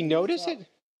nose. Did he notice it?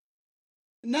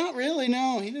 Not really,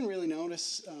 no. He didn't really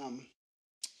notice.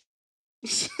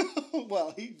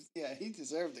 Well, he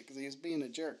deserved it because he was being a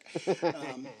jerk,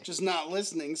 just not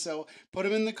listening. So put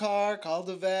him in the car, called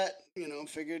the vet,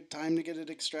 figured time to get it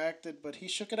extracted, but he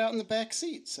shook it out in the back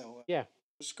seat. So yeah, it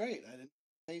was great. I didn't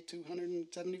pay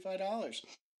 $275,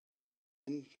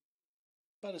 and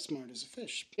about as smart as a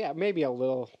fish. Yeah, maybe a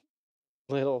little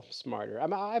smarter.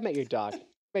 I met your dog.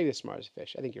 Maybe as smart as a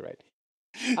fish. I think you're right.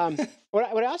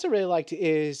 What I also really liked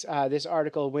is this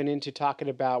article went into talking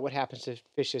about what happens to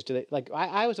fishes. Do they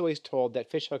I was always told that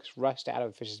fish hooks rust out of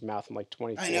a fish's mouth in like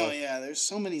 24. I know, yeah. There's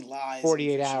so many lies.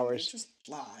 48 hours. They're just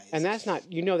lies. And that's not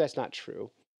that's not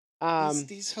true.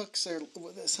 These hooks are,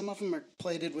 some of them are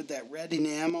plated with that red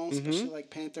enamel, especially like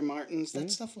Panther Martins.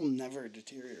 That stuff will never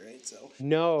deteriorate. So I don't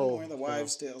know where the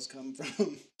wives' tales come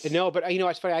from. No, but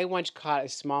it's funny. I once caught a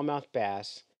smallmouth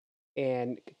bass,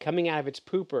 and coming out of its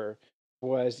pooper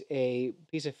was a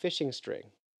piece of fishing string.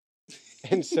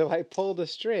 And so I pulled the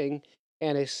string,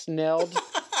 and a snelled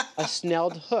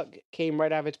hook came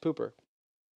right out of its pooper.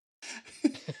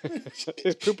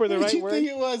 Is pooper the right word? Did you think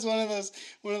it was one of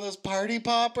those party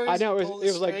poppers? I know, it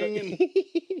was like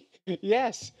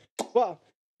yes. Well,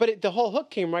 but the whole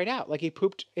hook came right out. Like he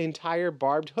pooped entire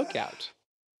barbed hook out.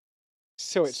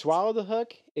 So it swallowed the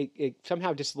hook, it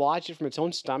somehow dislodged it from its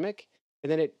own stomach,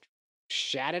 and then it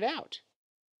shat it out.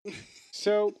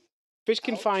 So fish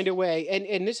can find a way,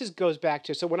 and this goes back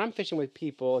to, so when I'm fishing with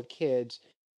people and kids,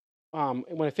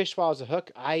 when a fish swallows a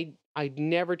hook, I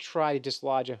never try to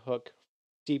dislodge a hook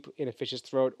deep in a fish's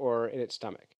throat or in its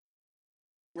stomach.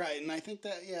 Right, and I think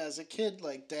that, yeah, as a kid,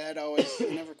 like Dad always,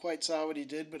 you never quite saw what he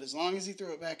did, but as long as he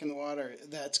threw it back in the water,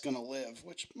 that's gonna live,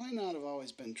 which might not have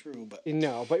always been true, but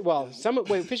No, but you well, know,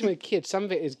 when fishing with kids, some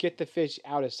of it is get the fish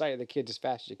out of sight of the kids as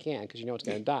fast as you can because you know it's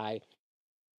going to die.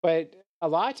 But a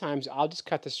lot of times, I'll just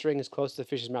cut the string as close to the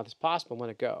fish's mouth as possible and let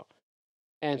it go.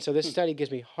 And so this hmm. study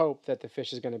gives me hope that the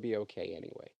fish is going to be okay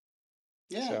anway.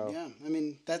 Yeah, So yeah. I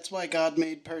mean, that's why God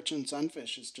made perch and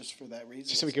sunfish, is just for that reason.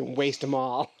 just so we So, can waste them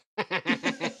all.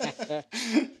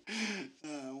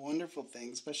 wonderful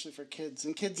thing, especially for kids.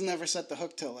 And kids never set the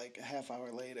hook till like a half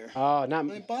hour later. Oh, not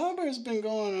My bobber's been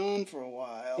going on for a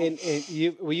while. in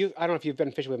you. Well, you. I don't know if you've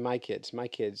been fishing with my kids. My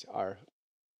kids are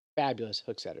fabulous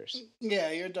hook setters.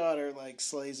 Yeah, your daughter like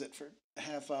slays it for a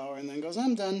half hour and then goes,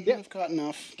 "I'm done. Yep, I've caught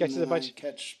enough." And catches a then I bunch,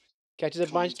 catches a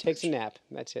bunch, takes a clownfish. nap.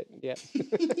 That's it. Yep,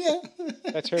 Yeah,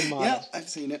 that's her yeah, motto. I've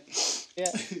seen it.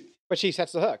 Yeah, but she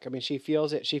sets the hook. I mean, she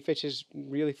feels it. She fishes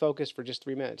really focused for just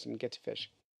 3 minutes and gets a fish.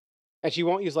 And she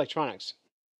won't use electronics.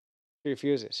 She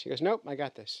refuses. She goes, "Nope, I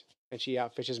got this." And she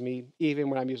outfishes me even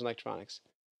when I'm using electronics.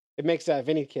 It makes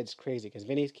Vinny kids crazy because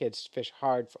Vinny's kids fish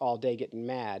hard for all day, getting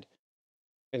mad,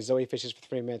 and Zoe fishes for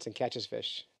 3 minutes and catches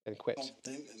fish and Well, quits.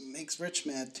 it makes Rich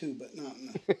mad too, but not.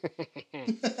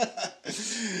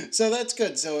 So that's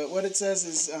good. So what it says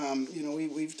is,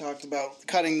 we've talked about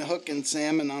cutting the hook in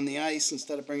salmon on the ice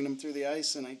instead of bringing them through the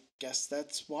ice, and I guess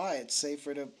that's why it's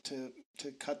safer to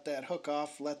cut that hook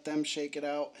off, let them shake it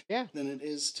out, Yeah, than it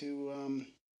is to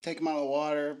take them out of the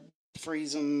water,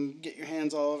 freeze them, get your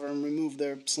hands all over them, remove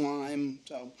their slime.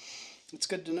 So it's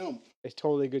good to know. it's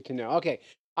totally good to know. Okay,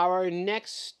 our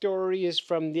next story is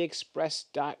from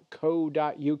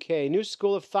theexpress.co.uk. New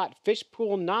school of thought: fish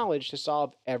pool knowledge to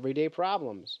solve everyday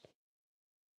problems.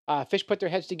 Fish put their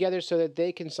heads together so that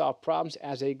they can solve problems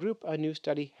as a group, a new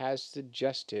study has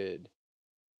suggested.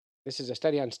 This is a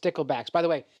study on sticklebacks. By the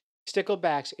way,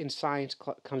 sticklebacks in science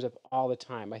comes up all the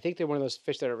time. I think they're one of those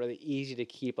fish that are really easy to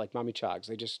keep, like mummy chogs.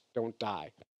 They just don't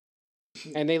die.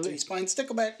 And they Three spine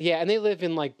stickleback. yeah, and they live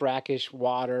in like brackish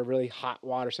water, really hot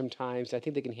water sometimes. I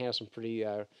think they can handle some pretty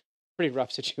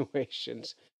rough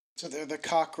situations. So they're the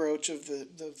cockroach of the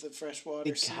The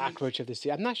freshwater sea. cockroach of the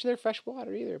sea. I'm not sure they're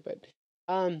freshwater either, but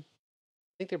I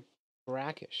think they're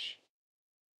brackish.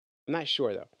 I'm not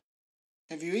sure though.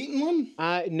 Have you eaten one?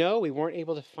 No, we weren't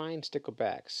able to find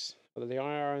sticklebacks, although they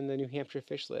are on the New Hampshire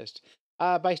fish list.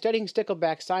 By studying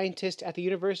sticklebacks, scientists at the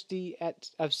University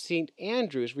of St.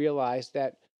 Andrews realized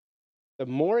that the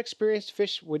more experienced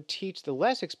fish would teach the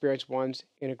less experienced ones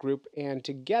in a group, and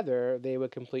together they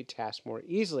would complete tasks more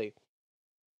easily.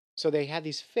 So they had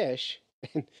these fish,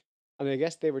 and I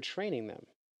guess they were training them.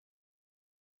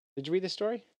 Did you read this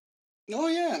story? Oh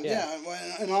yeah, Yeah.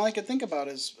 yeah. And all I could think about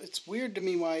is it's weird to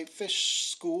me why fish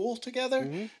school together,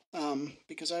 Mm-hmm.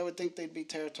 because I would think they'd be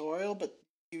territorial, but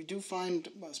you do find,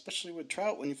 especially with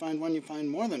trout, when you find one, you find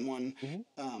more than one.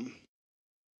 Mm-hmm. Um,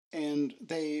 and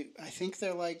I think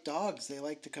they're like dogs. They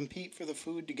like to compete for the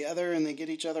food together, and they get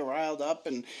each other riled up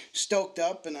and stoked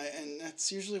up. And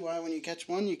that's usually why when you catch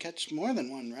one, you catch more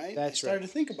than one, right? I That's right. started to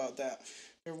think about that.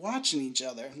 They're watching each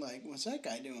other. Like, what's that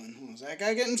guy doing? Was that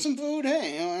guy getting some food?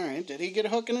 Hey, all right. Did he get a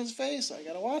hook in his face? I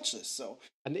gotta watch this. So,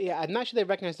 And yeah, I'm not sure they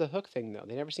recognize the hook thing though.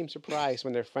 They never seem surprised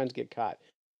when their friends get caught.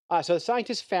 So the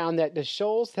scientists found that the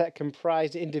shoals that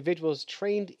comprised individuals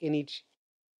trained in each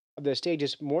of the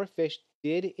stages, more fish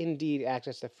did indeed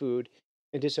access the food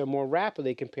and did so more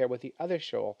rapidly compared with the other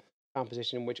shoal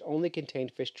composition, which only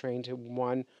contained fish trained to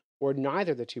one or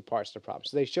neither of the two parts of the problem.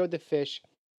 So they showed the fish,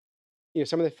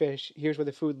 some of the fish, here's where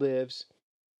the food lives,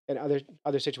 and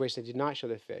other situations they did not show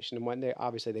the fish. And when they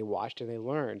obviously they watched and they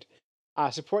learned.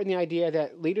 Supporting the idea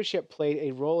that leadership played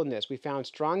a role in this, we found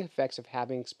strong effects of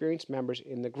having experienced members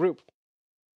in the group,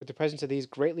 with the presence of these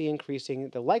greatly increasing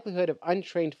the likelihood of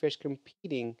untrained fish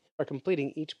competing or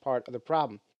completing each part of the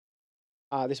problem.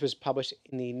 This was published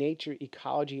in the Nature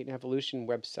Ecology and Evolution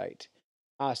website.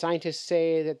 Scientists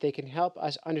say that they can help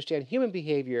us understand human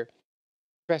behavior.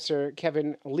 Professor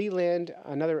Kevin Leland,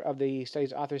 another of the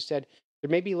study's authors, said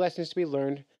there may be lessons to be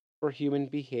learned for human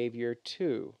behavior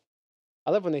too.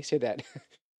 I love when they say that.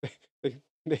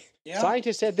 The yeah.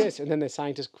 scientist said this, and then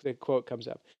the quote comes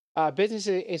up. Business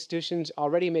institutions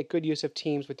already make good use of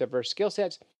teams with diverse skill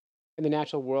sets, and the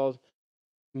natural world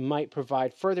might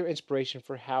provide further inspiration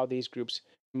for how these groups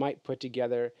might put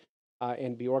together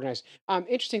and be organized.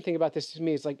 Interesting thing about this to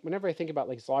me is like whenever I think about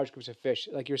like large groups of fish,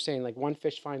 like you're saying, like one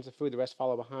fish finds the food, the rest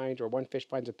follow behind, or one fish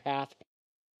finds a path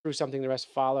through something, the rest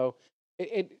follow.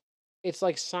 It's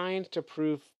like science to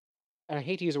prove. And I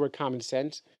hate to use the word common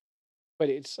sense, but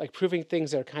it's like proving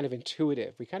things that are kind of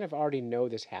intuitive. We kind of already know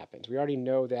this happens. We already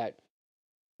know that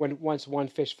once one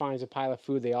fish finds a pile of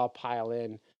food, they all pile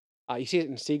in. You see it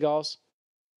in seagulls.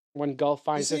 One gull You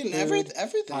finds the see it in food.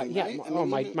 everything, Yeah. right? I Oh, mean,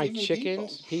 my even people.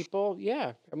 chickens, people.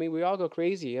 Yeah. I mean, we all go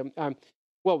crazy.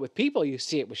 Well, with people, you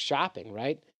see it with shopping,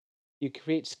 right? You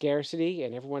create scarcity,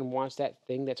 and everyone wants that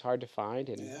thing that's hard to find,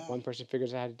 and Yeah, one person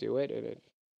figures out how to do it, and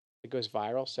it goes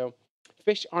viral. So,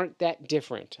 fish aren't that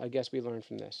different. I guess we learned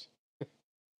from this.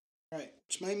 right.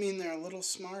 Which might mean they're a little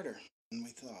smarter than we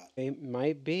thought. They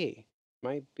might be.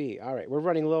 Might be. All right, we're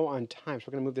running low on time, so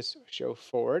we're going to move this show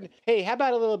forward. Hey, how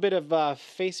about a little bit of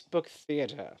Facebook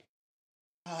theater?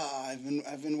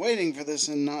 I've been waiting for this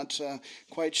and not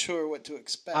quite sure what to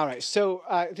expect. All right, so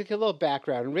to get a little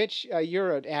background, Rich,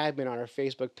 you're an admin on our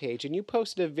Facebook page, and you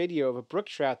posted a video of a brook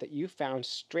trout that you found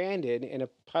stranded in a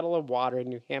puddle of water in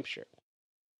New Hampshire.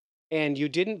 And you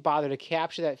didn't bother to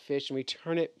capture that fish and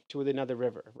return it to another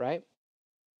river, right?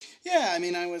 Yeah, I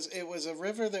mean, it was a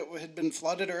river that had been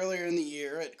flooded earlier in the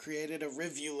year. It created a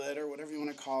rivulet or whatever you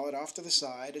want to call it off to the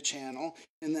side, a channel,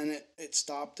 and then it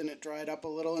stopped and it dried up a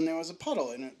little, and there was a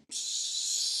puddle, and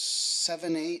it's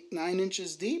 7, 8, 9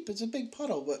 inches deep. It's a big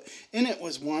puddle, but in it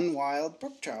was one wild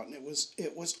brook trout, and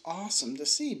it was awesome to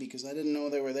see because I didn't know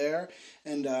they were there,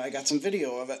 and I got some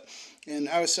video of it, and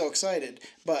I was so excited.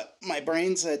 But my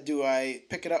brain said, do I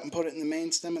pick it up and put it in the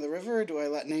main stem of the river, or do I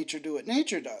let nature do what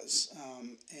nature does?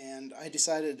 And I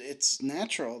decided it's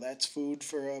natural. That's food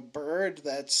for a bird.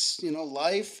 That's,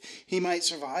 life. He might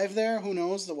survive there. Who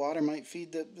knows? The water might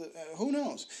feed who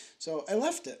knows? So I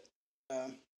left it.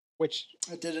 Which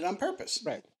I did it on purpose,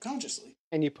 right, consciously.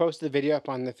 and you posted the video up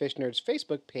on the Fish Nerds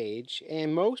Facebook page,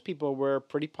 and most people were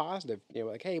pretty positive.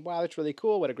 Like, hey, wow, that's really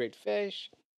cool. What a great fish.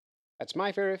 That's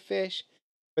my favorite fish.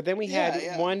 But then we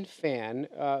had one fan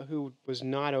who was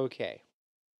not okay.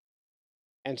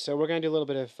 And so we're going to do a little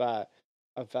bit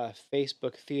of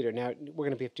Facebook theater. Now, we're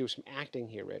going to have to do some acting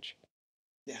here, Rich.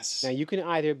 Yes. Now, you can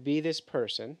either be this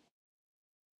person,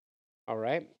 all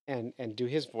right, and do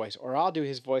his voice, or I'll do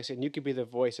his voice, and you could be the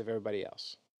voice of everybody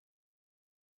else.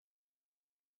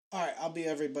 All right, I'll be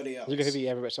everybody else. You're going to be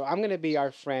everybody. So I'm going to be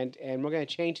our friend, and we're going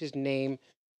to change his name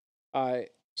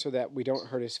so that we don't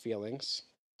hurt his feelings,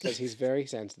 because he's very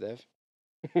sensitive.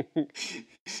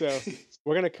 So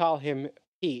we're going to call him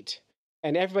Pete.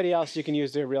 And everybody else, you can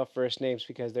use their real first names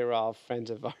because they're all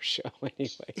friends of our show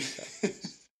anyway. So.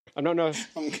 I don't know.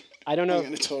 I'm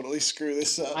going to totally screw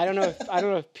this up. I don't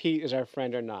know if Pete is our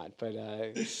friend or not, but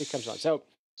he comes on. So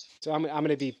I'm going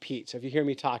to be Pete. So if you hear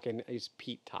me talking, it's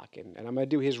Pete talking, and I'm going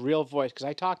to do his real voice because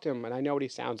I talked to him and I know what he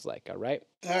sounds like. All right.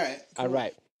 All right. Cool. All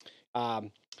right.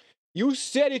 You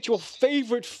said it's your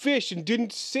favorite fish and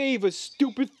didn't save a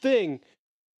stupid thing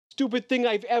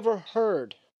I've ever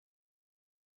heard.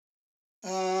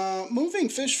 Moving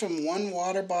fish from one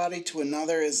water body to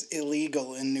another is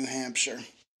illegal in New Hampshire.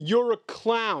 You're a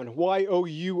clown.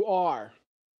 Y-O-U-R.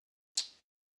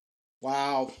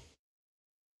 Wow.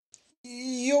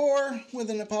 You're with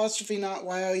an apostrophe, not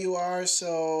Y-O-U-R,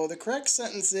 so the correct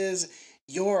sentence is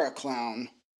you're a clown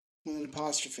with an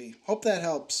apostrophe. Hope that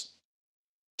helps.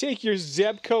 Take your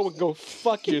Zebco and go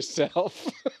fuck yourself.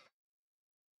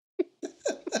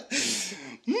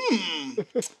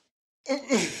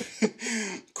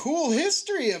 Cool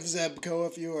history of Zebco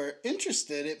if you are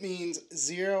interested. It means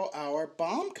 0 Hour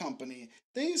Bomb Company.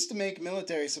 They used to make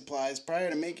military supplies prior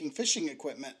to making fishing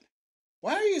equipment.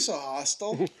 Why are you so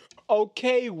hostile?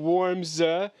 Okay,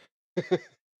 Wormser.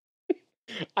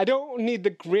 I don't need the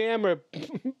grammar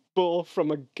bull from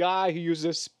a guy who uses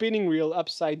a spinning reel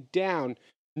upside down.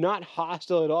 Not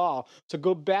hostile at all. So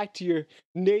go back to your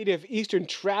native eastern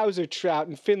trouser trout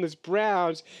and finless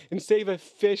browns and save a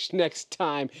fish next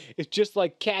time. It's just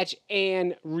like catch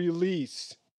and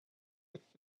release.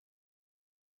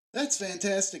 That's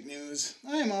fantastic news.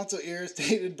 I am also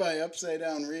irritated by upside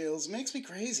down reels. Makes me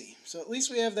crazy. So at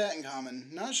least we have that in common.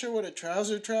 Not sure what a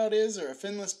trouser trout is or a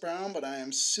finless brown, but I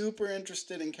am super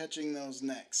interested in catching those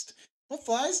next. What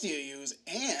flies do you use?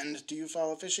 And do you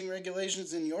follow fishing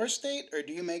regulations in your state, or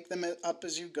do you make them up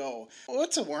as you go?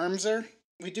 What's a wormser?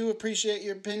 We do appreciate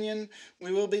your opinion.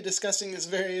 We will be discussing this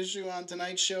very issue on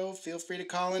tonight's show. Feel free to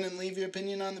call in and leave your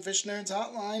opinion on the Fish Nerds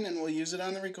hotline, and we'll use it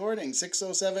on the recording,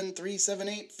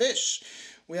 607-378-FISH.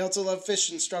 We also love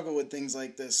fish and struggle with things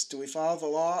like this. Do we follow the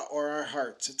law or our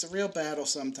hearts? It's a real battle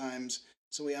sometimes,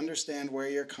 so we understand where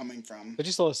you're coming from. But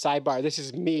just a little sidebar. This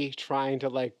is me trying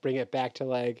to bring it back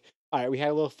to all right, we had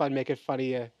a little fun making fun of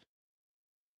you,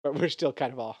 but we're still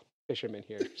kind of all fishermen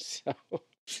here. So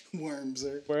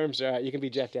Wormser. Wormser. All right, you can be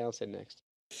Jeff Downson next.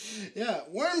 Yeah,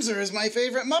 Wormser is my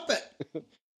favorite Muppet.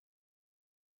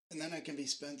 And then I can be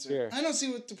Spencer. Here. I don't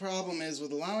see what the problem is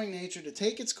with allowing nature to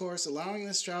take its course, allowing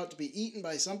this trout to be eaten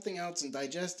by something else and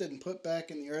digested and put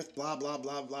back in the earth, blah, blah,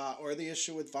 blah, blah, or the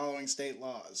issue with following state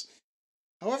laws.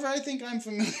 However, I think I'm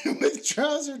familiar with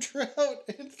trouser trout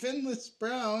and finless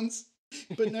browns,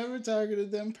 but never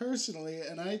targeted them personally,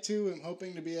 and I too am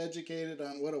hoping to be educated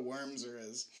on what a wormser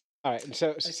is. All right,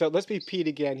 so let's be Pete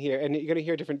again here, and you're going to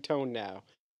hear a different tone now.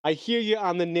 I hear you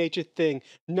on the nature thing.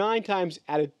 9 times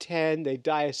out of 10, they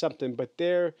die of something, but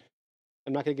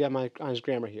I'm not going to get on his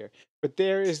grammar here, but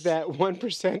there is that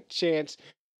 1% chance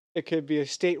it could be a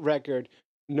state record.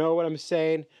 Know what I'm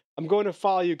saying? I'm going to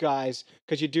follow you guys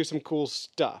because you do some cool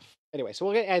stuff. Anyway, so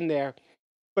we're going to end there,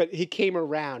 but he came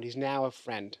around. He's now a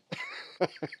friend.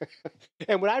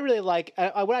 And what I really like,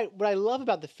 what I love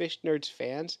about the Fish Nerds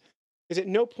fans is at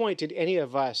no point did any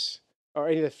of us or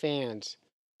any of the fans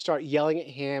start yelling at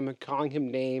him and calling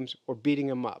him names or beating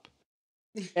him up.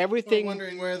 Everything. I'm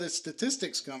wondering where the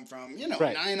statistics come from.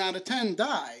 Right. 9 out of 10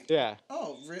 die. Yeah.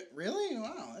 Oh, really?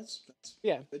 Wow, that's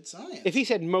Yeah. good science. If he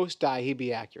said most die, he'd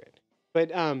be accurate.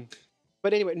 But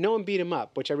anyway, no one beat him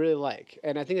up, which I really like,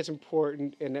 and I think it's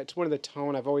important. And that's one of the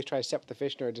tone I've always tried to set with the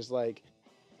Fish Nerds is like,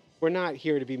 we're not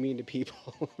here to be mean to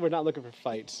people. We're not looking for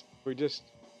fights. We're just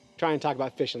trying to talk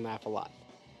about fish and laugh a lot.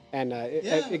 And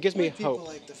it gives me people hope.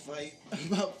 like to fight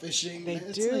about fishing. They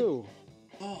It's do.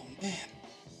 like, oh man.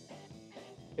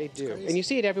 They do. crazy. And you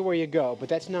see it everywhere you go, but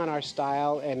that's not our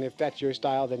style. And if that's your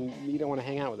style, then you don't want to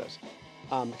hang out with us.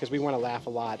 Because we want to laugh a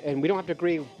lot. And we don't have to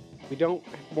agree. We don't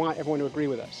want everyone to agree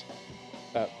with us.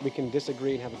 But we can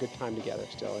disagree and have a good time together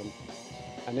still. And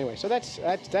anyway, so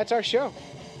that's our show.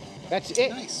 That's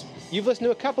it. Nice. You've listened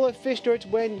to a couple of Fish Nerds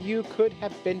when you could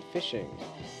have been fishing.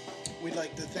 We'd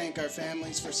like to thank our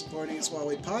families for supporting us while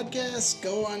we podcast,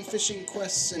 go on fishing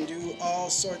quests, and do all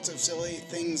sorts of silly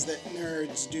things that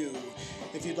nerds do.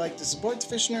 If you'd like to support the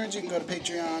Fish Nerds, you can go to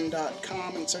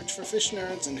patreon.com and search for Fish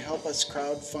Nerds and help us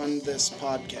crowdfund this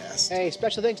podcast. Hey,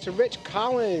 special thanks to Rich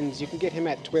Collins. You can get him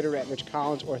at Twitter at Rich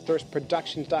Collins or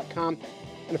thirstproductions.com.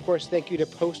 And of course, thank you to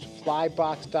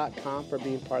postflybox.com for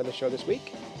being part of the show this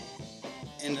week.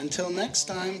 And until next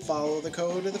time, follow the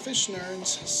code of the Fish Nerds,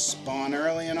 spawn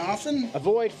early and often,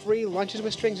 Avoid free lunches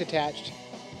with strings attached.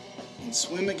 and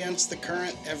swim against the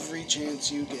current every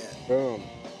chance you get. Boom.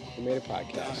 We made a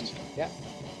podcast. Done. Yeah.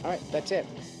 All right, that's it.